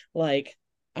teenagers, like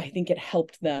I think it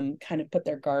helped them kind of put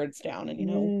their guards down,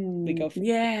 and we go from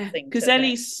because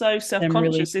Ellie's so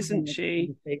self-conscious, isn't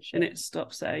she? And it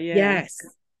stops there.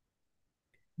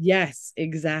 Yes,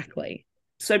 exactly.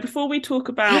 So before we talk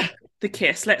about the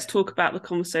kiss, let's talk about the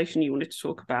conversation you wanted to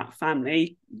talk about,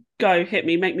 family. Go, hit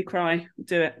me, make me cry,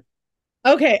 do it.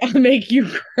 Okay, I'll make you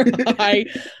cry.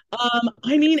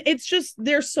 I mean, it's just,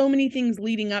 there's so many things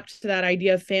leading up to that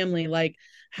idea of family, like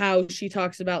how she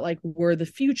talks about like, we're the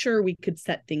future, we could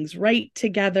set things right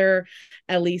together.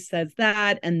 Ellie says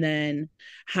that. And then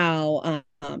how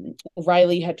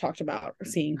Riley had talked about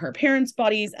seeing her parents'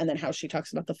 bodies, and then how she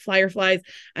talks about the Fireflies.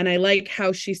 And I like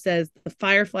how she says the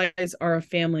Fireflies are a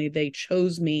family. They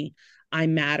chose me. I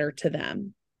matter to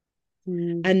them.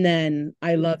 And then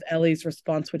I love Ellie's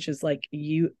response, which is like,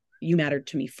 you mattered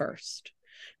to me first.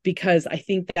 because I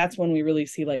think that's when we really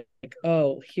see like,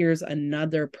 oh, here's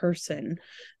another person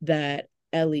that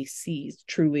Ellie sees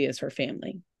truly as her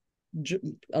family.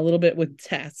 A little bit with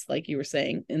Tess, like you were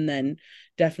saying, and then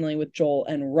definitely with Joel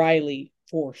and Riley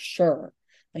for sure.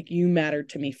 Like, you mattered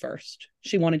to me first.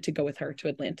 She wanted to go with her to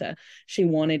Atlanta. She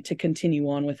wanted to continue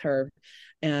on with her.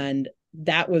 And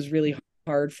that was really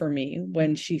hard for me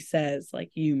when she says,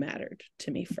 like, you mattered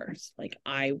to me first. Like,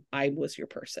 I was your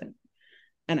person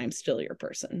and I'm still your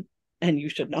person. And you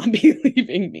should not be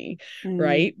leaving me.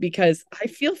 Right. Because I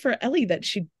feel for Ellie that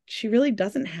she really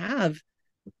doesn't have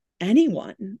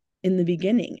anyone in the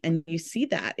beginning. And you see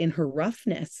that in her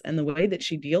roughness and the way that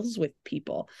she deals with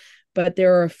people. But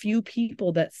there are a few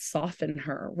people that soften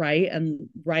her, right? And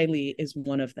Riley is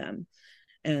one of them.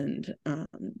 And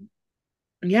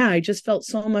yeah, I just felt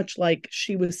so much like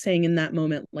she was saying in that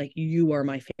moment, like, you are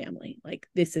my family, like,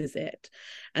 this is it.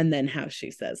 And then how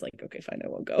she says, like, okay, fine, I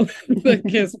won't go.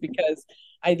 Just because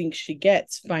I think she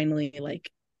gets finally, like,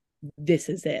 this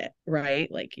is it, right?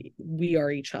 Like, we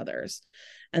are each other's.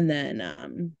 And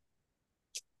then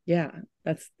yeah,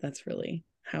 that's really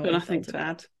how I nothing felt to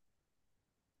add.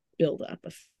 Build up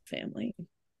a family.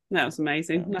 That was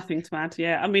amazing. Nothing to add.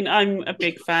 Yeah, I mean, I'm a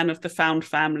big fan of the found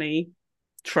family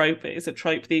trope. It is a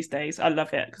trope these days. I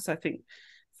love it because I think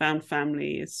found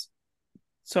family is,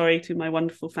 sorry to my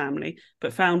wonderful family,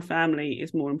 but found family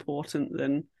is more important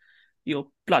than your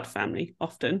blood family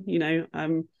often. You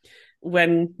know,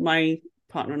 when my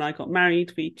partner and I got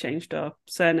married, we changed our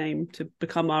surname to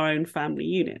become our own family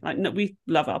unit. Like, no, we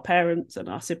love our parents and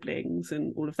our siblings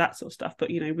and all of that sort of stuff, but,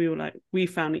 you know, we were like, we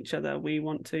found each other, we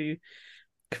want to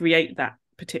create that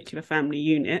particular family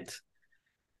unit.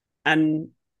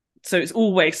 And so it's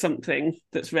always something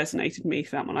that's resonated with me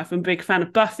throughout my life. I'm a big fan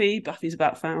of Buffy. Buffy's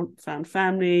about found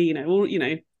family, you know, all, you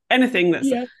know, anything that's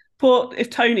poor. If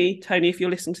Tony, if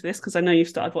you're listening to this, because I know you've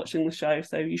started watching the show,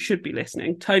 so you should be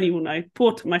listening. Tony will know.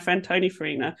 Poor my friend Tony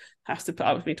Farina has to put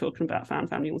up with me talking about found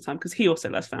family all the time because he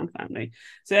also loves found family.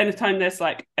 So anytime there's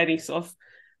like any sort of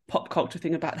pop culture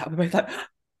thing about that, we're both like,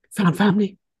 found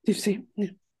family. Did you see? Yeah.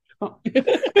 Oh.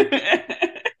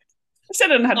 I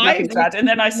said I had nothing to add, and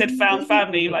then I said found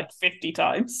family like 50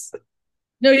 times.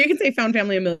 No, you can say found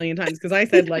family a million times because I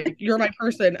said, like, you're my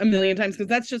person a million times because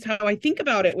that's just how I think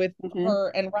about it with her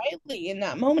and Riley in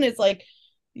that moment. It's like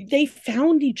they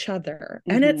found each other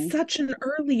and at such an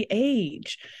early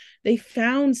age. They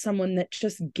found someone that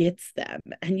just gets them.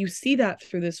 And you see that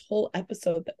through this whole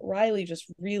episode that Riley just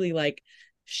really, like,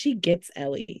 she gets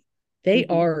Ellie. They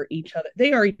are each other.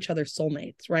 They are each other's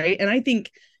soulmates, right? And I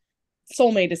think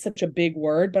soulmate is such a big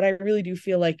word, but I really do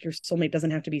feel like your soulmate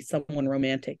doesn't have to be someone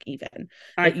romantic even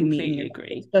that you meet in your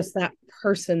agree. It's just that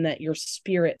person that your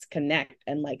spirits connect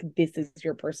and, like, this is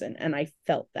your person. And I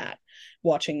felt that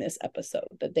watching this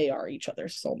episode, that they are each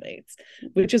other's soulmates,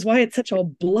 which is why it's such a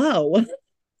blow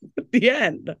at the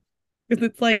end, because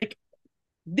it's like,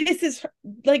 this is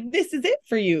it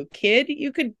for you, kid.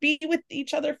 You could be with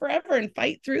each other forever and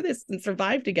fight through this and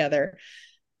survive together.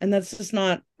 And that's just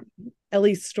not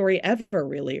Ellie's story ever,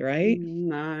 really, right?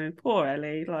 No, poor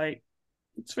Ellie. Like,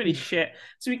 it's really shit.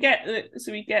 So we get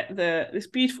this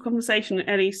beautiful conversation.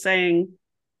 Ellie saying,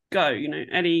 "Go," you know,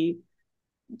 Ellie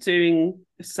doing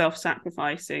a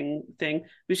self-sacrificing thing,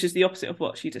 which is the opposite of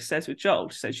what she just says with Joel.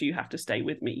 She says, "You have to stay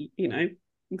with me," you know,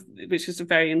 which is a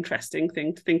very interesting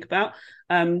thing to think about.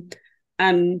 And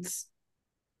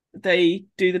they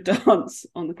do the dance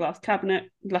on the glass cabinet.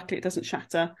 Luckily, it doesn't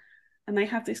shatter. And they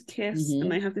have this kiss,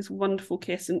 and they have this wonderful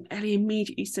kiss, and Ellie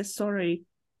immediately says sorry.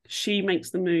 She makes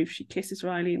the move. She kisses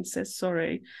Riley and says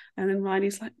sorry. And then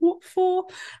Riley's like, "What for?"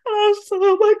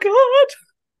 Oh my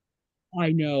God.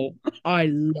 I know. I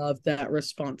love that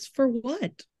response. For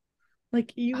what?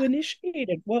 Like, you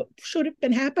initiated. What should have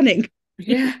been happening?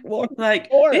 Yeah.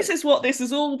 Like, this is what this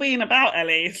has all been about,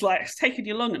 Ellie. It's like, it's taken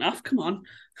you long enough. Come on.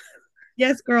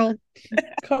 Yes, girl.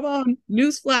 Come on.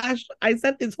 Newsflash. I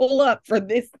set this whole up for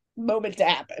this moment to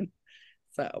happen.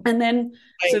 So then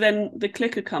the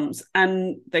clicker comes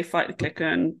and they fight the clicker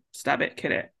and stab it,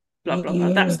 kill it, blah blah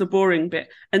blah. That's the boring bit.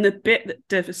 And the bit that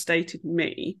devastated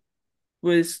me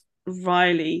was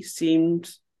Riley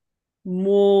seemed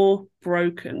more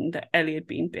broken that Ellie had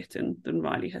been bitten than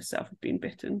Riley herself had been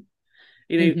bitten.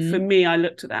 You know, for me, I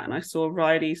looked at that and I saw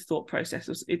Riley's thought process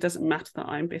was, it doesn't matter that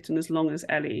I'm bitten as long as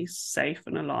Ellie's safe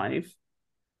and alive.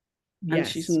 Yes. And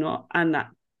she's not. And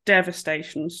that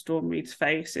devastation on Storm Reed's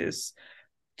face is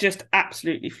just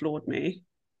absolutely floored me.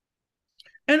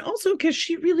 And also because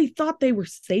she really thought they were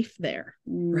safe there,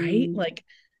 right? Like,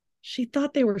 she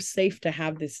thought they were safe to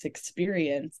have this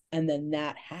experience, and then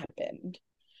that happened.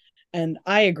 And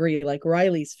I agree, like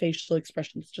Riley's facial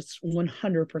expressions just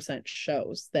 100%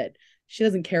 shows that she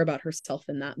doesn't care about herself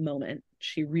in that moment.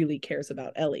 She really cares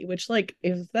about Ellie, which, like,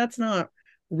 if that's not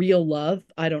real love,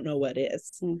 I don't know what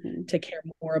is. Mm-hmm. To care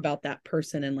more about that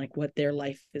person and like what their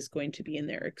life is going to be in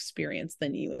their experience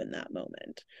than you in that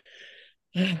moment.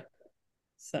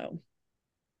 So,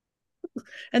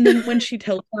 and then when she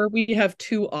tells her we have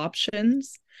two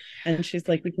options, and she's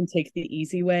like, we can take the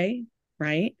easy way,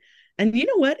 right? And you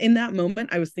know what? In that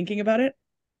moment, I was thinking about it.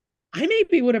 I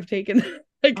maybe would have taken,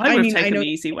 like, I would have I taken know the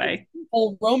easy way.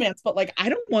 whole romance, but like, I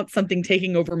don't want something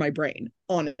taking over my brain,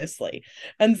 honestly.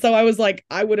 And so I was like,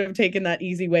 I would have taken that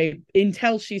easy way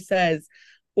until she says,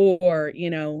 or, you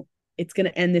know, it's going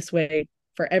to end this way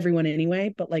for everyone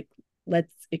anyway, but like,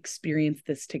 let's experience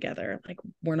this together. Like,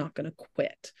 we're not going to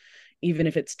quit. Even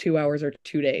if it's 2 hours or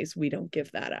 2 days, we don't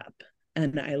give that up.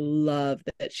 And I love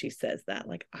that she says that.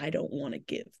 Like, I don't want to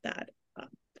give that up.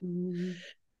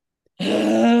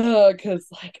 Because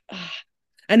like,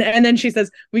 and then she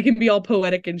says we can be all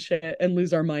poetic and shit and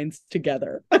lose our minds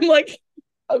together. I'm like,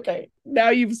 okay, now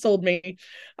you've sold me.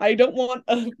 I don't want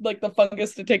like the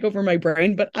fungus to take over my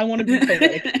brain, but I want to be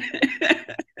poetic.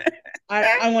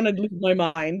 I want to lose my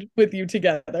mind with you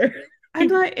together. And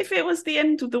like, if it was the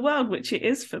end of the world, which it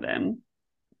is for them,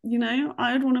 you know,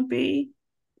 I'd want to be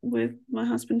with my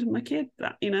husband and my kid.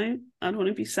 That, you know, I'd want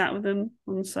to be sat with them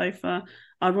on the sofa.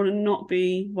 I'd want to not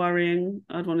be worrying.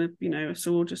 I'd want to, you know, us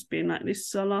all just being like, this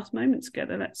is our last moment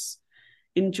together. Let's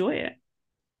enjoy it.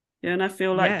 Yeah, and I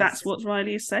feel like that's what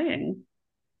Riley is saying.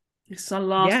 It's our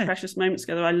last precious moment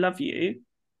together. I love you.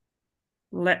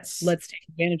 Let's take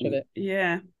advantage of it.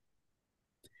 Yeah.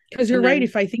 Because you're right.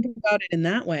 If I think about it in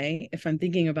that way, if I'm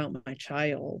thinking about my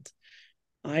child,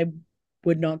 I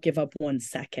would not give up 1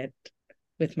 second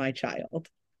with my child.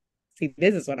 See,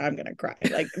 this is when I'm going to cry.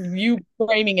 Like, you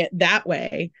framing it that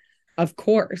way, of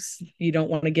course, you don't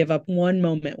want to give up one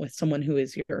moment with someone who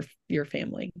is your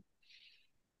family.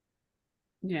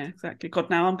 Yeah, exactly. God,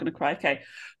 now I'm going to cry. Okay.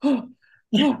 Oh,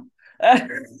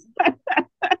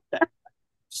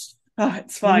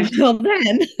 it's fine. Well,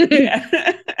 then, yeah.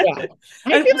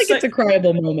 I feel like it's a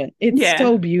cryable moment. It's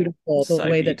so beautiful the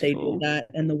way that they do that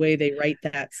and the way they write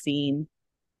that scene.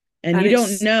 And you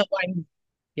don't know.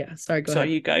 Sorry, go ahead.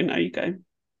 You go. No, you go.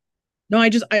 No,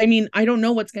 I mean, I don't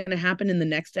know what's going to happen in the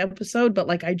next episode, but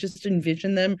like, I just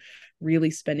envision them really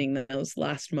spending those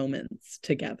last moments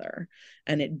together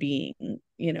and it being,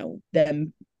 you know,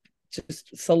 them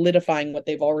just solidifying what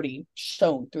they've already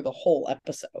shown through the whole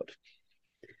episode.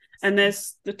 And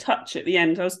there's the touch at the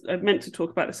end. I meant to talk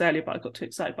about this earlier, but I got too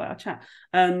excited by our chat.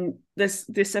 There's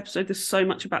this episode, there's so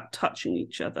much about touching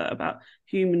each other, about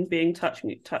human being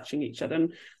touching each other.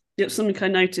 And it's something I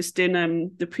noticed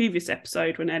in the previous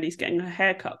episode when Ellie's getting her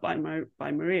hair cut by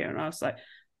Maria. And I was like,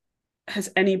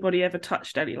 has anybody ever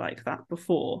touched Ellie like that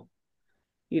before?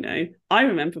 You know, I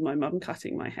remember my mum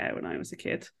cutting my hair when I was a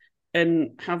kid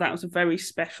and how that was a very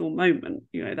special moment.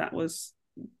 You know, that was,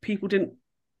 people didn't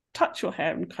touch your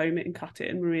hair and comb it and cut it,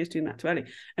 and Maria's doing that to Ellie.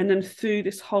 And then through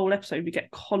this whole episode we get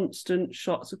constant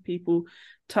shots of people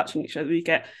touching each other. We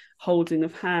get holding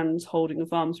of hands, holding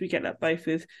of arms. We get that both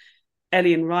with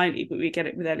Ellie and Riley, but we get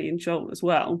it with Ellie and Joel as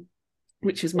well,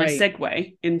 which is my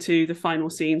segue into the final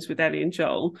scenes with Ellie and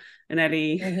Joel. And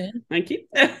Ellie, thank you.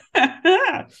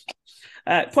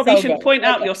 Probably should point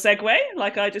out your segue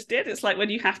like I just did. It's like when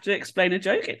you have to explain a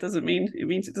joke, it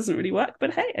means it doesn't really work,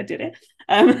 but hey, I did it.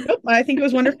 I think it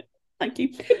was wonderful. Thank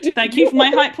you for my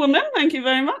hype woman. Thank you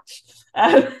very much.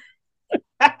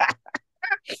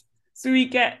 So we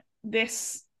get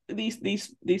these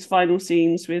final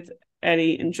scenes with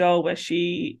Ellie and Joel where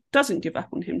she doesn't give up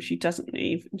on him, she doesn't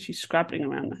leave, and she's scrabbling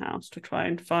around the house to try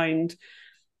and find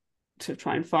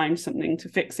something to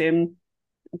fix him.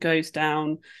 Goes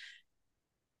down.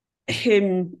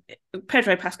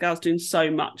 Pedro Pascal's doing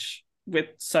so much with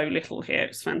so little here.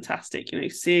 It's fantastic, you know,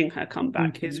 seeing her come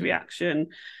back, his reaction,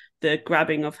 the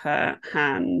grabbing of her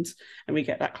hand, and we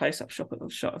get that close-up shot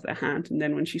of their hand, and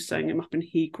then when she's sewing him up and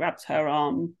he grabs her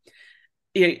arm,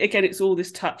 you know, again, it's all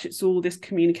this touch, it's all this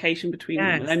communication between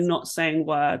them. They're not saying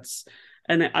words,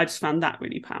 and I just found that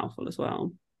really powerful as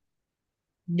well.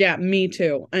 Yeah, me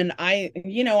too. And I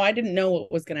didn't know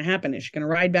what was going to happen. Is she going to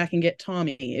ride back and get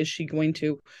Tommy? Is she going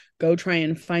to go try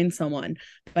and find someone?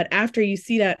 But after you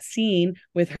see that scene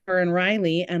with her and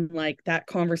Riley and like that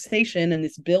conversation and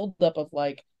this buildup of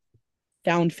like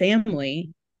found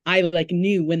family, I like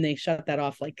knew when they shut that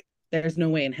off, like there's no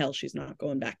way in hell she's not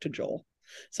going back to Joel.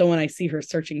 So when I see her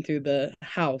searching through the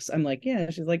house, I'm like, yeah,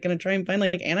 she's like going to try and find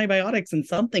like antibiotics and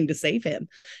something to save him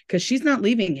because she's not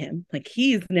leaving him. Like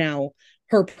he's now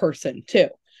her person too.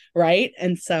 right?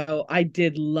 And so I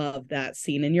did love that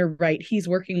scene. And you're right, he's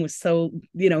working with so,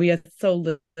 you know, he has so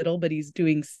little, but he's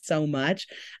doing so much.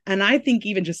 And I think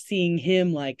even just seeing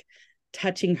him like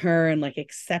touching her and like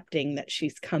accepting that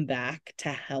she's come back to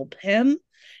help him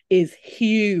is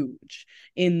huge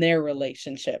in their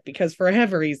relationship, because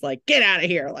forever he's like, get out of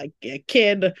here, like,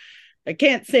 kid, I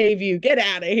can't save you, get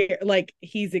out of here. Like,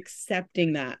 he's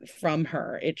accepting that from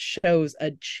her. It shows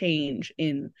a change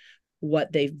in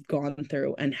what they've gone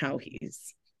through and how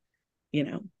he's, you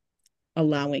know,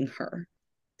 allowing her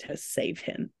to save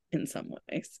him in some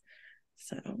ways.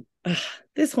 So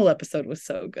this whole episode was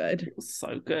so good. It was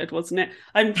so good, wasn't it?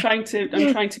 I'm trying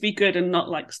to be good and not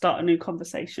like start a new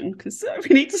conversation, because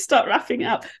we need to start wrapping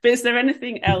up. But is there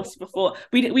anything else before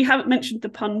we haven't mentioned the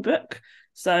pun book?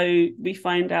 So we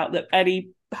find out that Ellie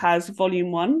has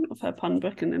volume 1 of her pun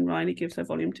book, and then Riley gives her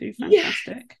volume 2.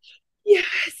 Fantastic.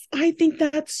 Yes, I think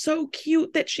that's so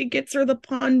cute that she gets her the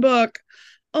pun book.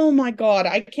 Oh my God,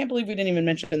 I can't believe we didn't even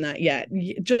mention that yet.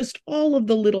 Just all of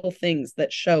the little things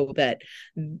that show that,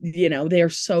 you know, they're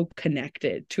so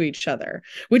connected to each other,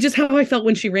 which is how I felt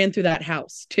when she ran through that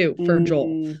house too for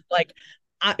Joel. Like,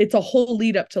 it's a whole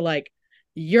lead up to like,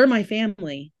 you're my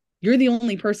family. You're the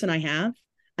only person I have,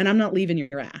 and I'm not leaving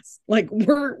your ass. Like,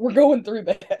 we're going through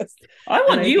this. I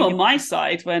want you on my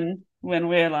side when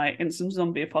we're like in some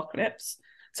zombie apocalypse.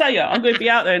 So yeah, I'm going to be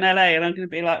out there in LA, and I'm going to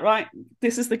be like, right,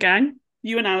 this is the gang.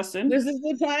 You and Alison. This is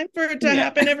the time for it to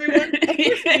happen, everyone. Of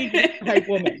course you need your hype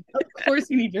woman. Of course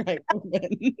you need your hype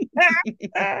woman.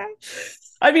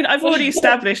 I mean, I've already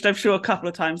established, I'm sure, a couple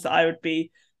of times that I would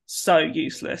be so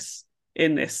useless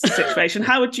in this situation.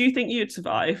 How would you think you'd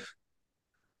survive?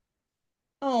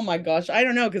 Oh my gosh, I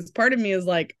don't know, because part of me is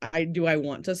like, I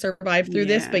want to survive through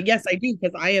this, but yes, I do,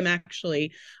 because I am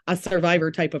actually a survivor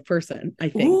type of person, I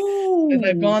think.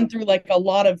 I've gone through like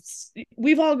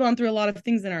we've all gone through a lot of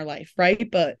things in our life, right?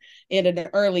 But at an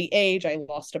early age, I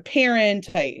lost a parent,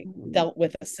 I dealt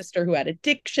with a sister who had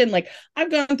addiction. Like, I've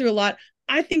gone through a lot.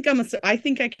 I think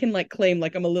I can like claim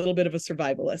like I'm a little bit of a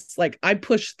survivalist. Like, I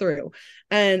push through.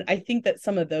 And I think that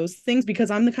some of those things, because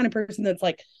I'm the kind of person that's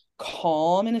like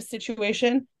calm in a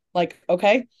situation, like,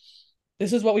 okay,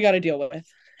 this is what we got to deal with,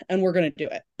 and we're going to do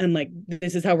it, and like,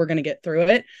 this is how we're going to get through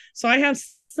it. So I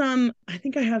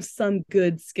think I have some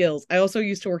good skills. I also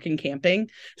used to work in camping,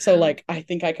 so like, I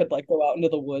think I could like go out into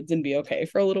the woods and be okay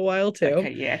for a little while too.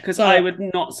 Okay, yeah, because I would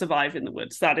not survive in the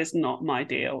woods. That is not my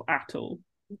deal at all.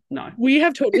 No. We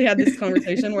have totally had this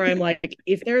conversation where I'm like,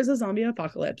 if there is a zombie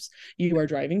apocalypse, you are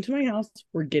driving to my house,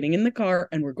 we're getting in the car,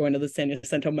 and we're going to the San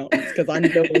Jacinto Mountains, because I know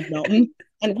those mountains,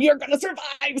 and we are going to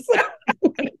survive.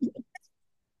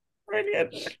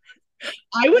 Brilliant.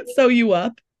 I would sew you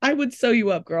up.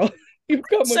 Girl. You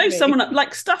come sew someone up,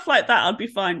 like stuff like that, I'd be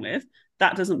fine with.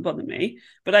 That doesn't bother me.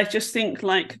 But I just think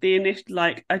like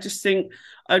I just think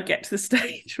I'd get to the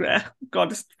stage where, God, I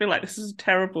just feel like this is a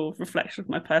terrible reflection of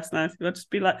my personality. I'd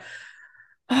just be like,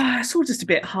 it's all just a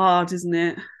bit hard, isn't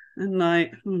it? And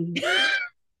like,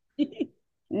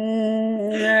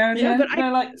 yeah, but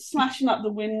I like smashing up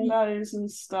the windows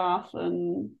and stuff,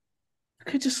 and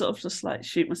I could just sort of just like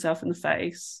shoot myself in the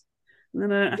face. And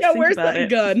then I have to think where's about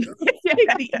that gun?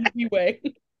 Take the easy way.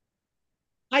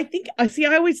 I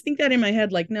always think that in my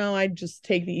head, like, no, I just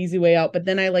take the easy way out. But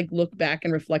then I like look back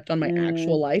and reflect on my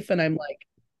actual life, and I'm like,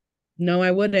 no,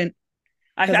 I wouldn't.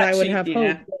 Because I would have hope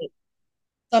that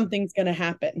something's going to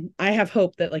happen. I have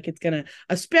hope that like it's going to,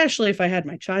 especially if I had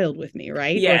my child with me,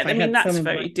 right? Yeah, I mean, that's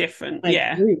very different.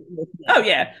 Yeah. Oh,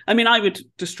 yeah. I mean, I would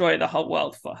destroy the whole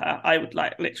world for her. I would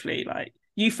like literally like,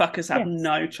 you fuckers have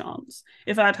no chance.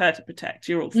 If I had her to protect,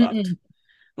 you're all fucked.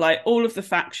 Like, all of the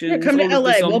factions, come to all LA, of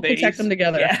the zombies, we'll protect them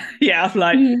together. Yeah. I'm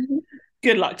like,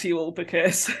 good luck to you all,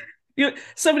 because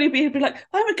somebody would be like,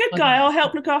 I'm a good guy, I'll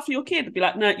help look after your kid. I'd be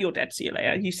like, no, you're dead. See you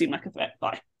later. You seem like a threat.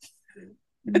 Bye.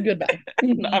 Goodbye.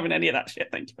 Not having any of that shit.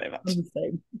 Thank you very much.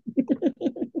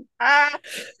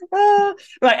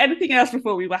 Right. Anything else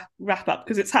before we wrap up?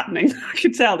 Because it's happening. I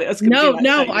can tell that it's no.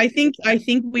 I think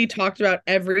we talked about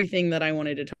everything that I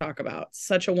wanted to talk about.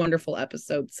 Such a wonderful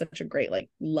episode. Such a great like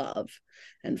love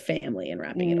and family, and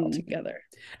wrapping it all together.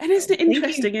 And isn't it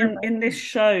interesting in this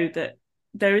show that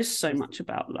there is so much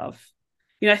about love?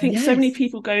 You know, I think so many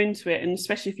people go into it, and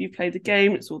especially if you play the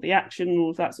game, it's all the action and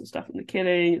all of that sort of stuff, and the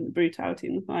killing and the brutality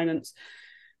and the violence.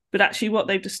 But actually what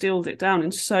they've distilled it down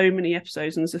in so many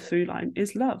episodes, and as a through line,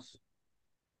 is love.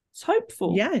 It's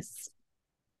hopeful. Yes.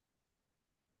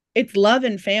 It's love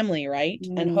and family, right?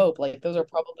 And hope. Like, those are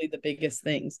probably the biggest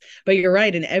things. But you're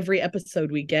right. In every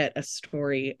episode, we get a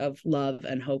story of love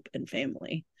and hope and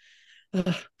family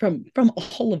from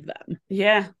all of them.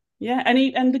 Yeah. Yeah,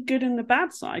 and the good and the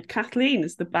bad side. Kathleen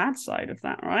is the bad side of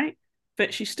that, right?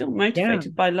 But she's still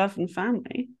motivated by love and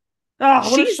family.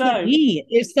 Oh, what a She's show. me.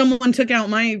 If someone took out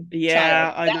my Yeah,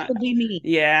 child, I that know. would be me.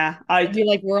 Yeah, I'd be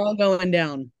like, we're all going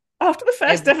down. After the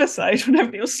first episode, when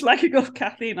everybody was slagging off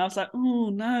Kathleen, I was like,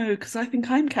 oh no, because I think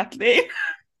I'm Kathleen.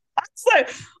 So,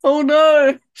 oh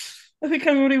no, I think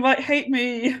everybody might hate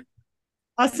me.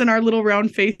 Us and our little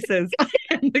round faces. I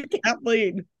am the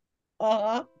Kathleen.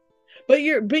 But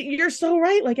you're so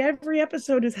right. Like every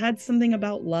episode has had something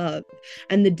about love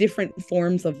and the different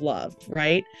forms of love,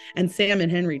 right? And Sam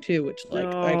and Henry too, which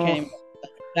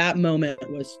that moment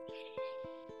was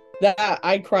that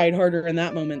I cried harder in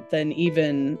that moment than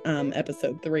even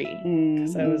episode 3.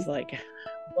 Because I was like,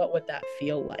 what would that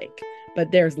feel like?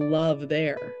 But there's love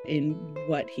there in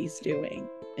what he's doing,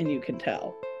 and you can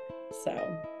tell.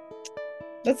 So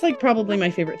that's like probably my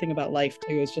favorite thing about life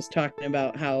too, is just talking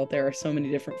about how there are so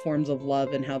many different forms of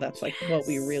love and how that's like what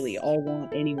we really all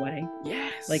want anyway.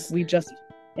 Yes. Like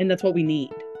and that's what we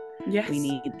need. Yes. We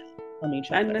need from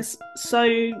each other. And there's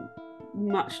so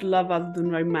much love other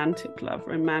than romantic love.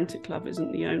 Romantic love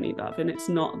isn't the only love, and it's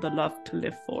not the love to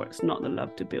live for. It's not the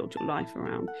love to build your life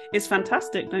around. It's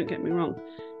fantastic, don't get me wrong,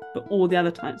 but all the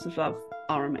other types of love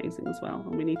are amazing as well,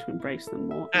 and we need to embrace them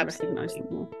more and recognize them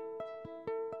more.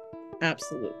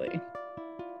 Absolutely.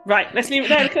 Right, let's leave it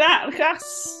there. Look at that. Look at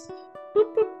us.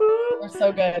 We're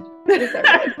so good.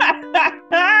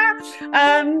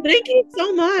 Thank you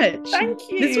so much. Thank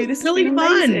you. This was really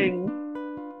fun amazing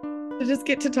to just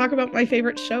get to talk about my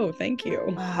favorite show. Thank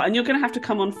you. And you're going to have to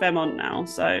come on Femon now,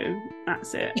 so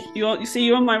that's it. You're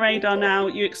on my radar now.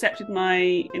 You accepted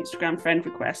my Instagram friend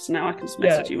request. Now I can just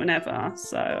message you whenever.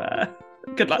 So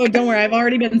good luck. Oh, don't worry. I've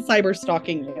already been cyber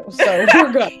stalking you, so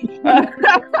we're good.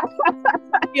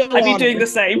 I'd be doing the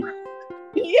same.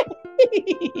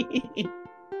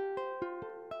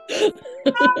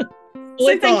 Well,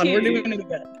 it's on. We're doing it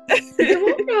again. You're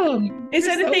welcome. Is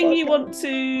there anything you want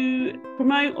to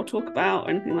promote or talk about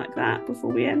or anything like that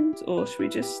before we end? Or should we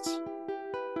just...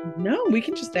 No, we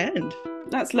can just end.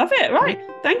 Let's love it. Right.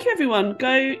 Thank you, everyone.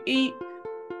 Go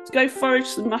forage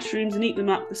some mushrooms and eat them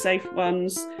up, the safe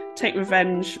ones. Take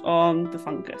revenge on the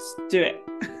fungus. Do it.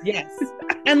 Yes.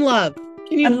 And love.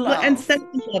 And send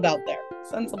some love out there.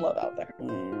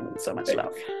 So much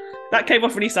love. That came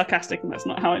off really sarcastic, and that's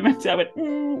not how I meant it. I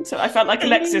went, So I felt like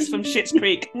Alexis from Schitt's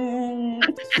Creek.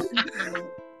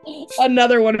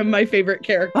 Another one of my favorite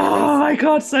characters. Oh my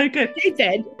god, so good. He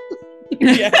did.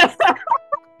 Yes.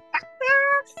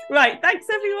 Right, thanks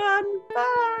everyone.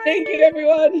 Bye. Thank you,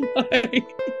 everyone.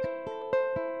 Bye.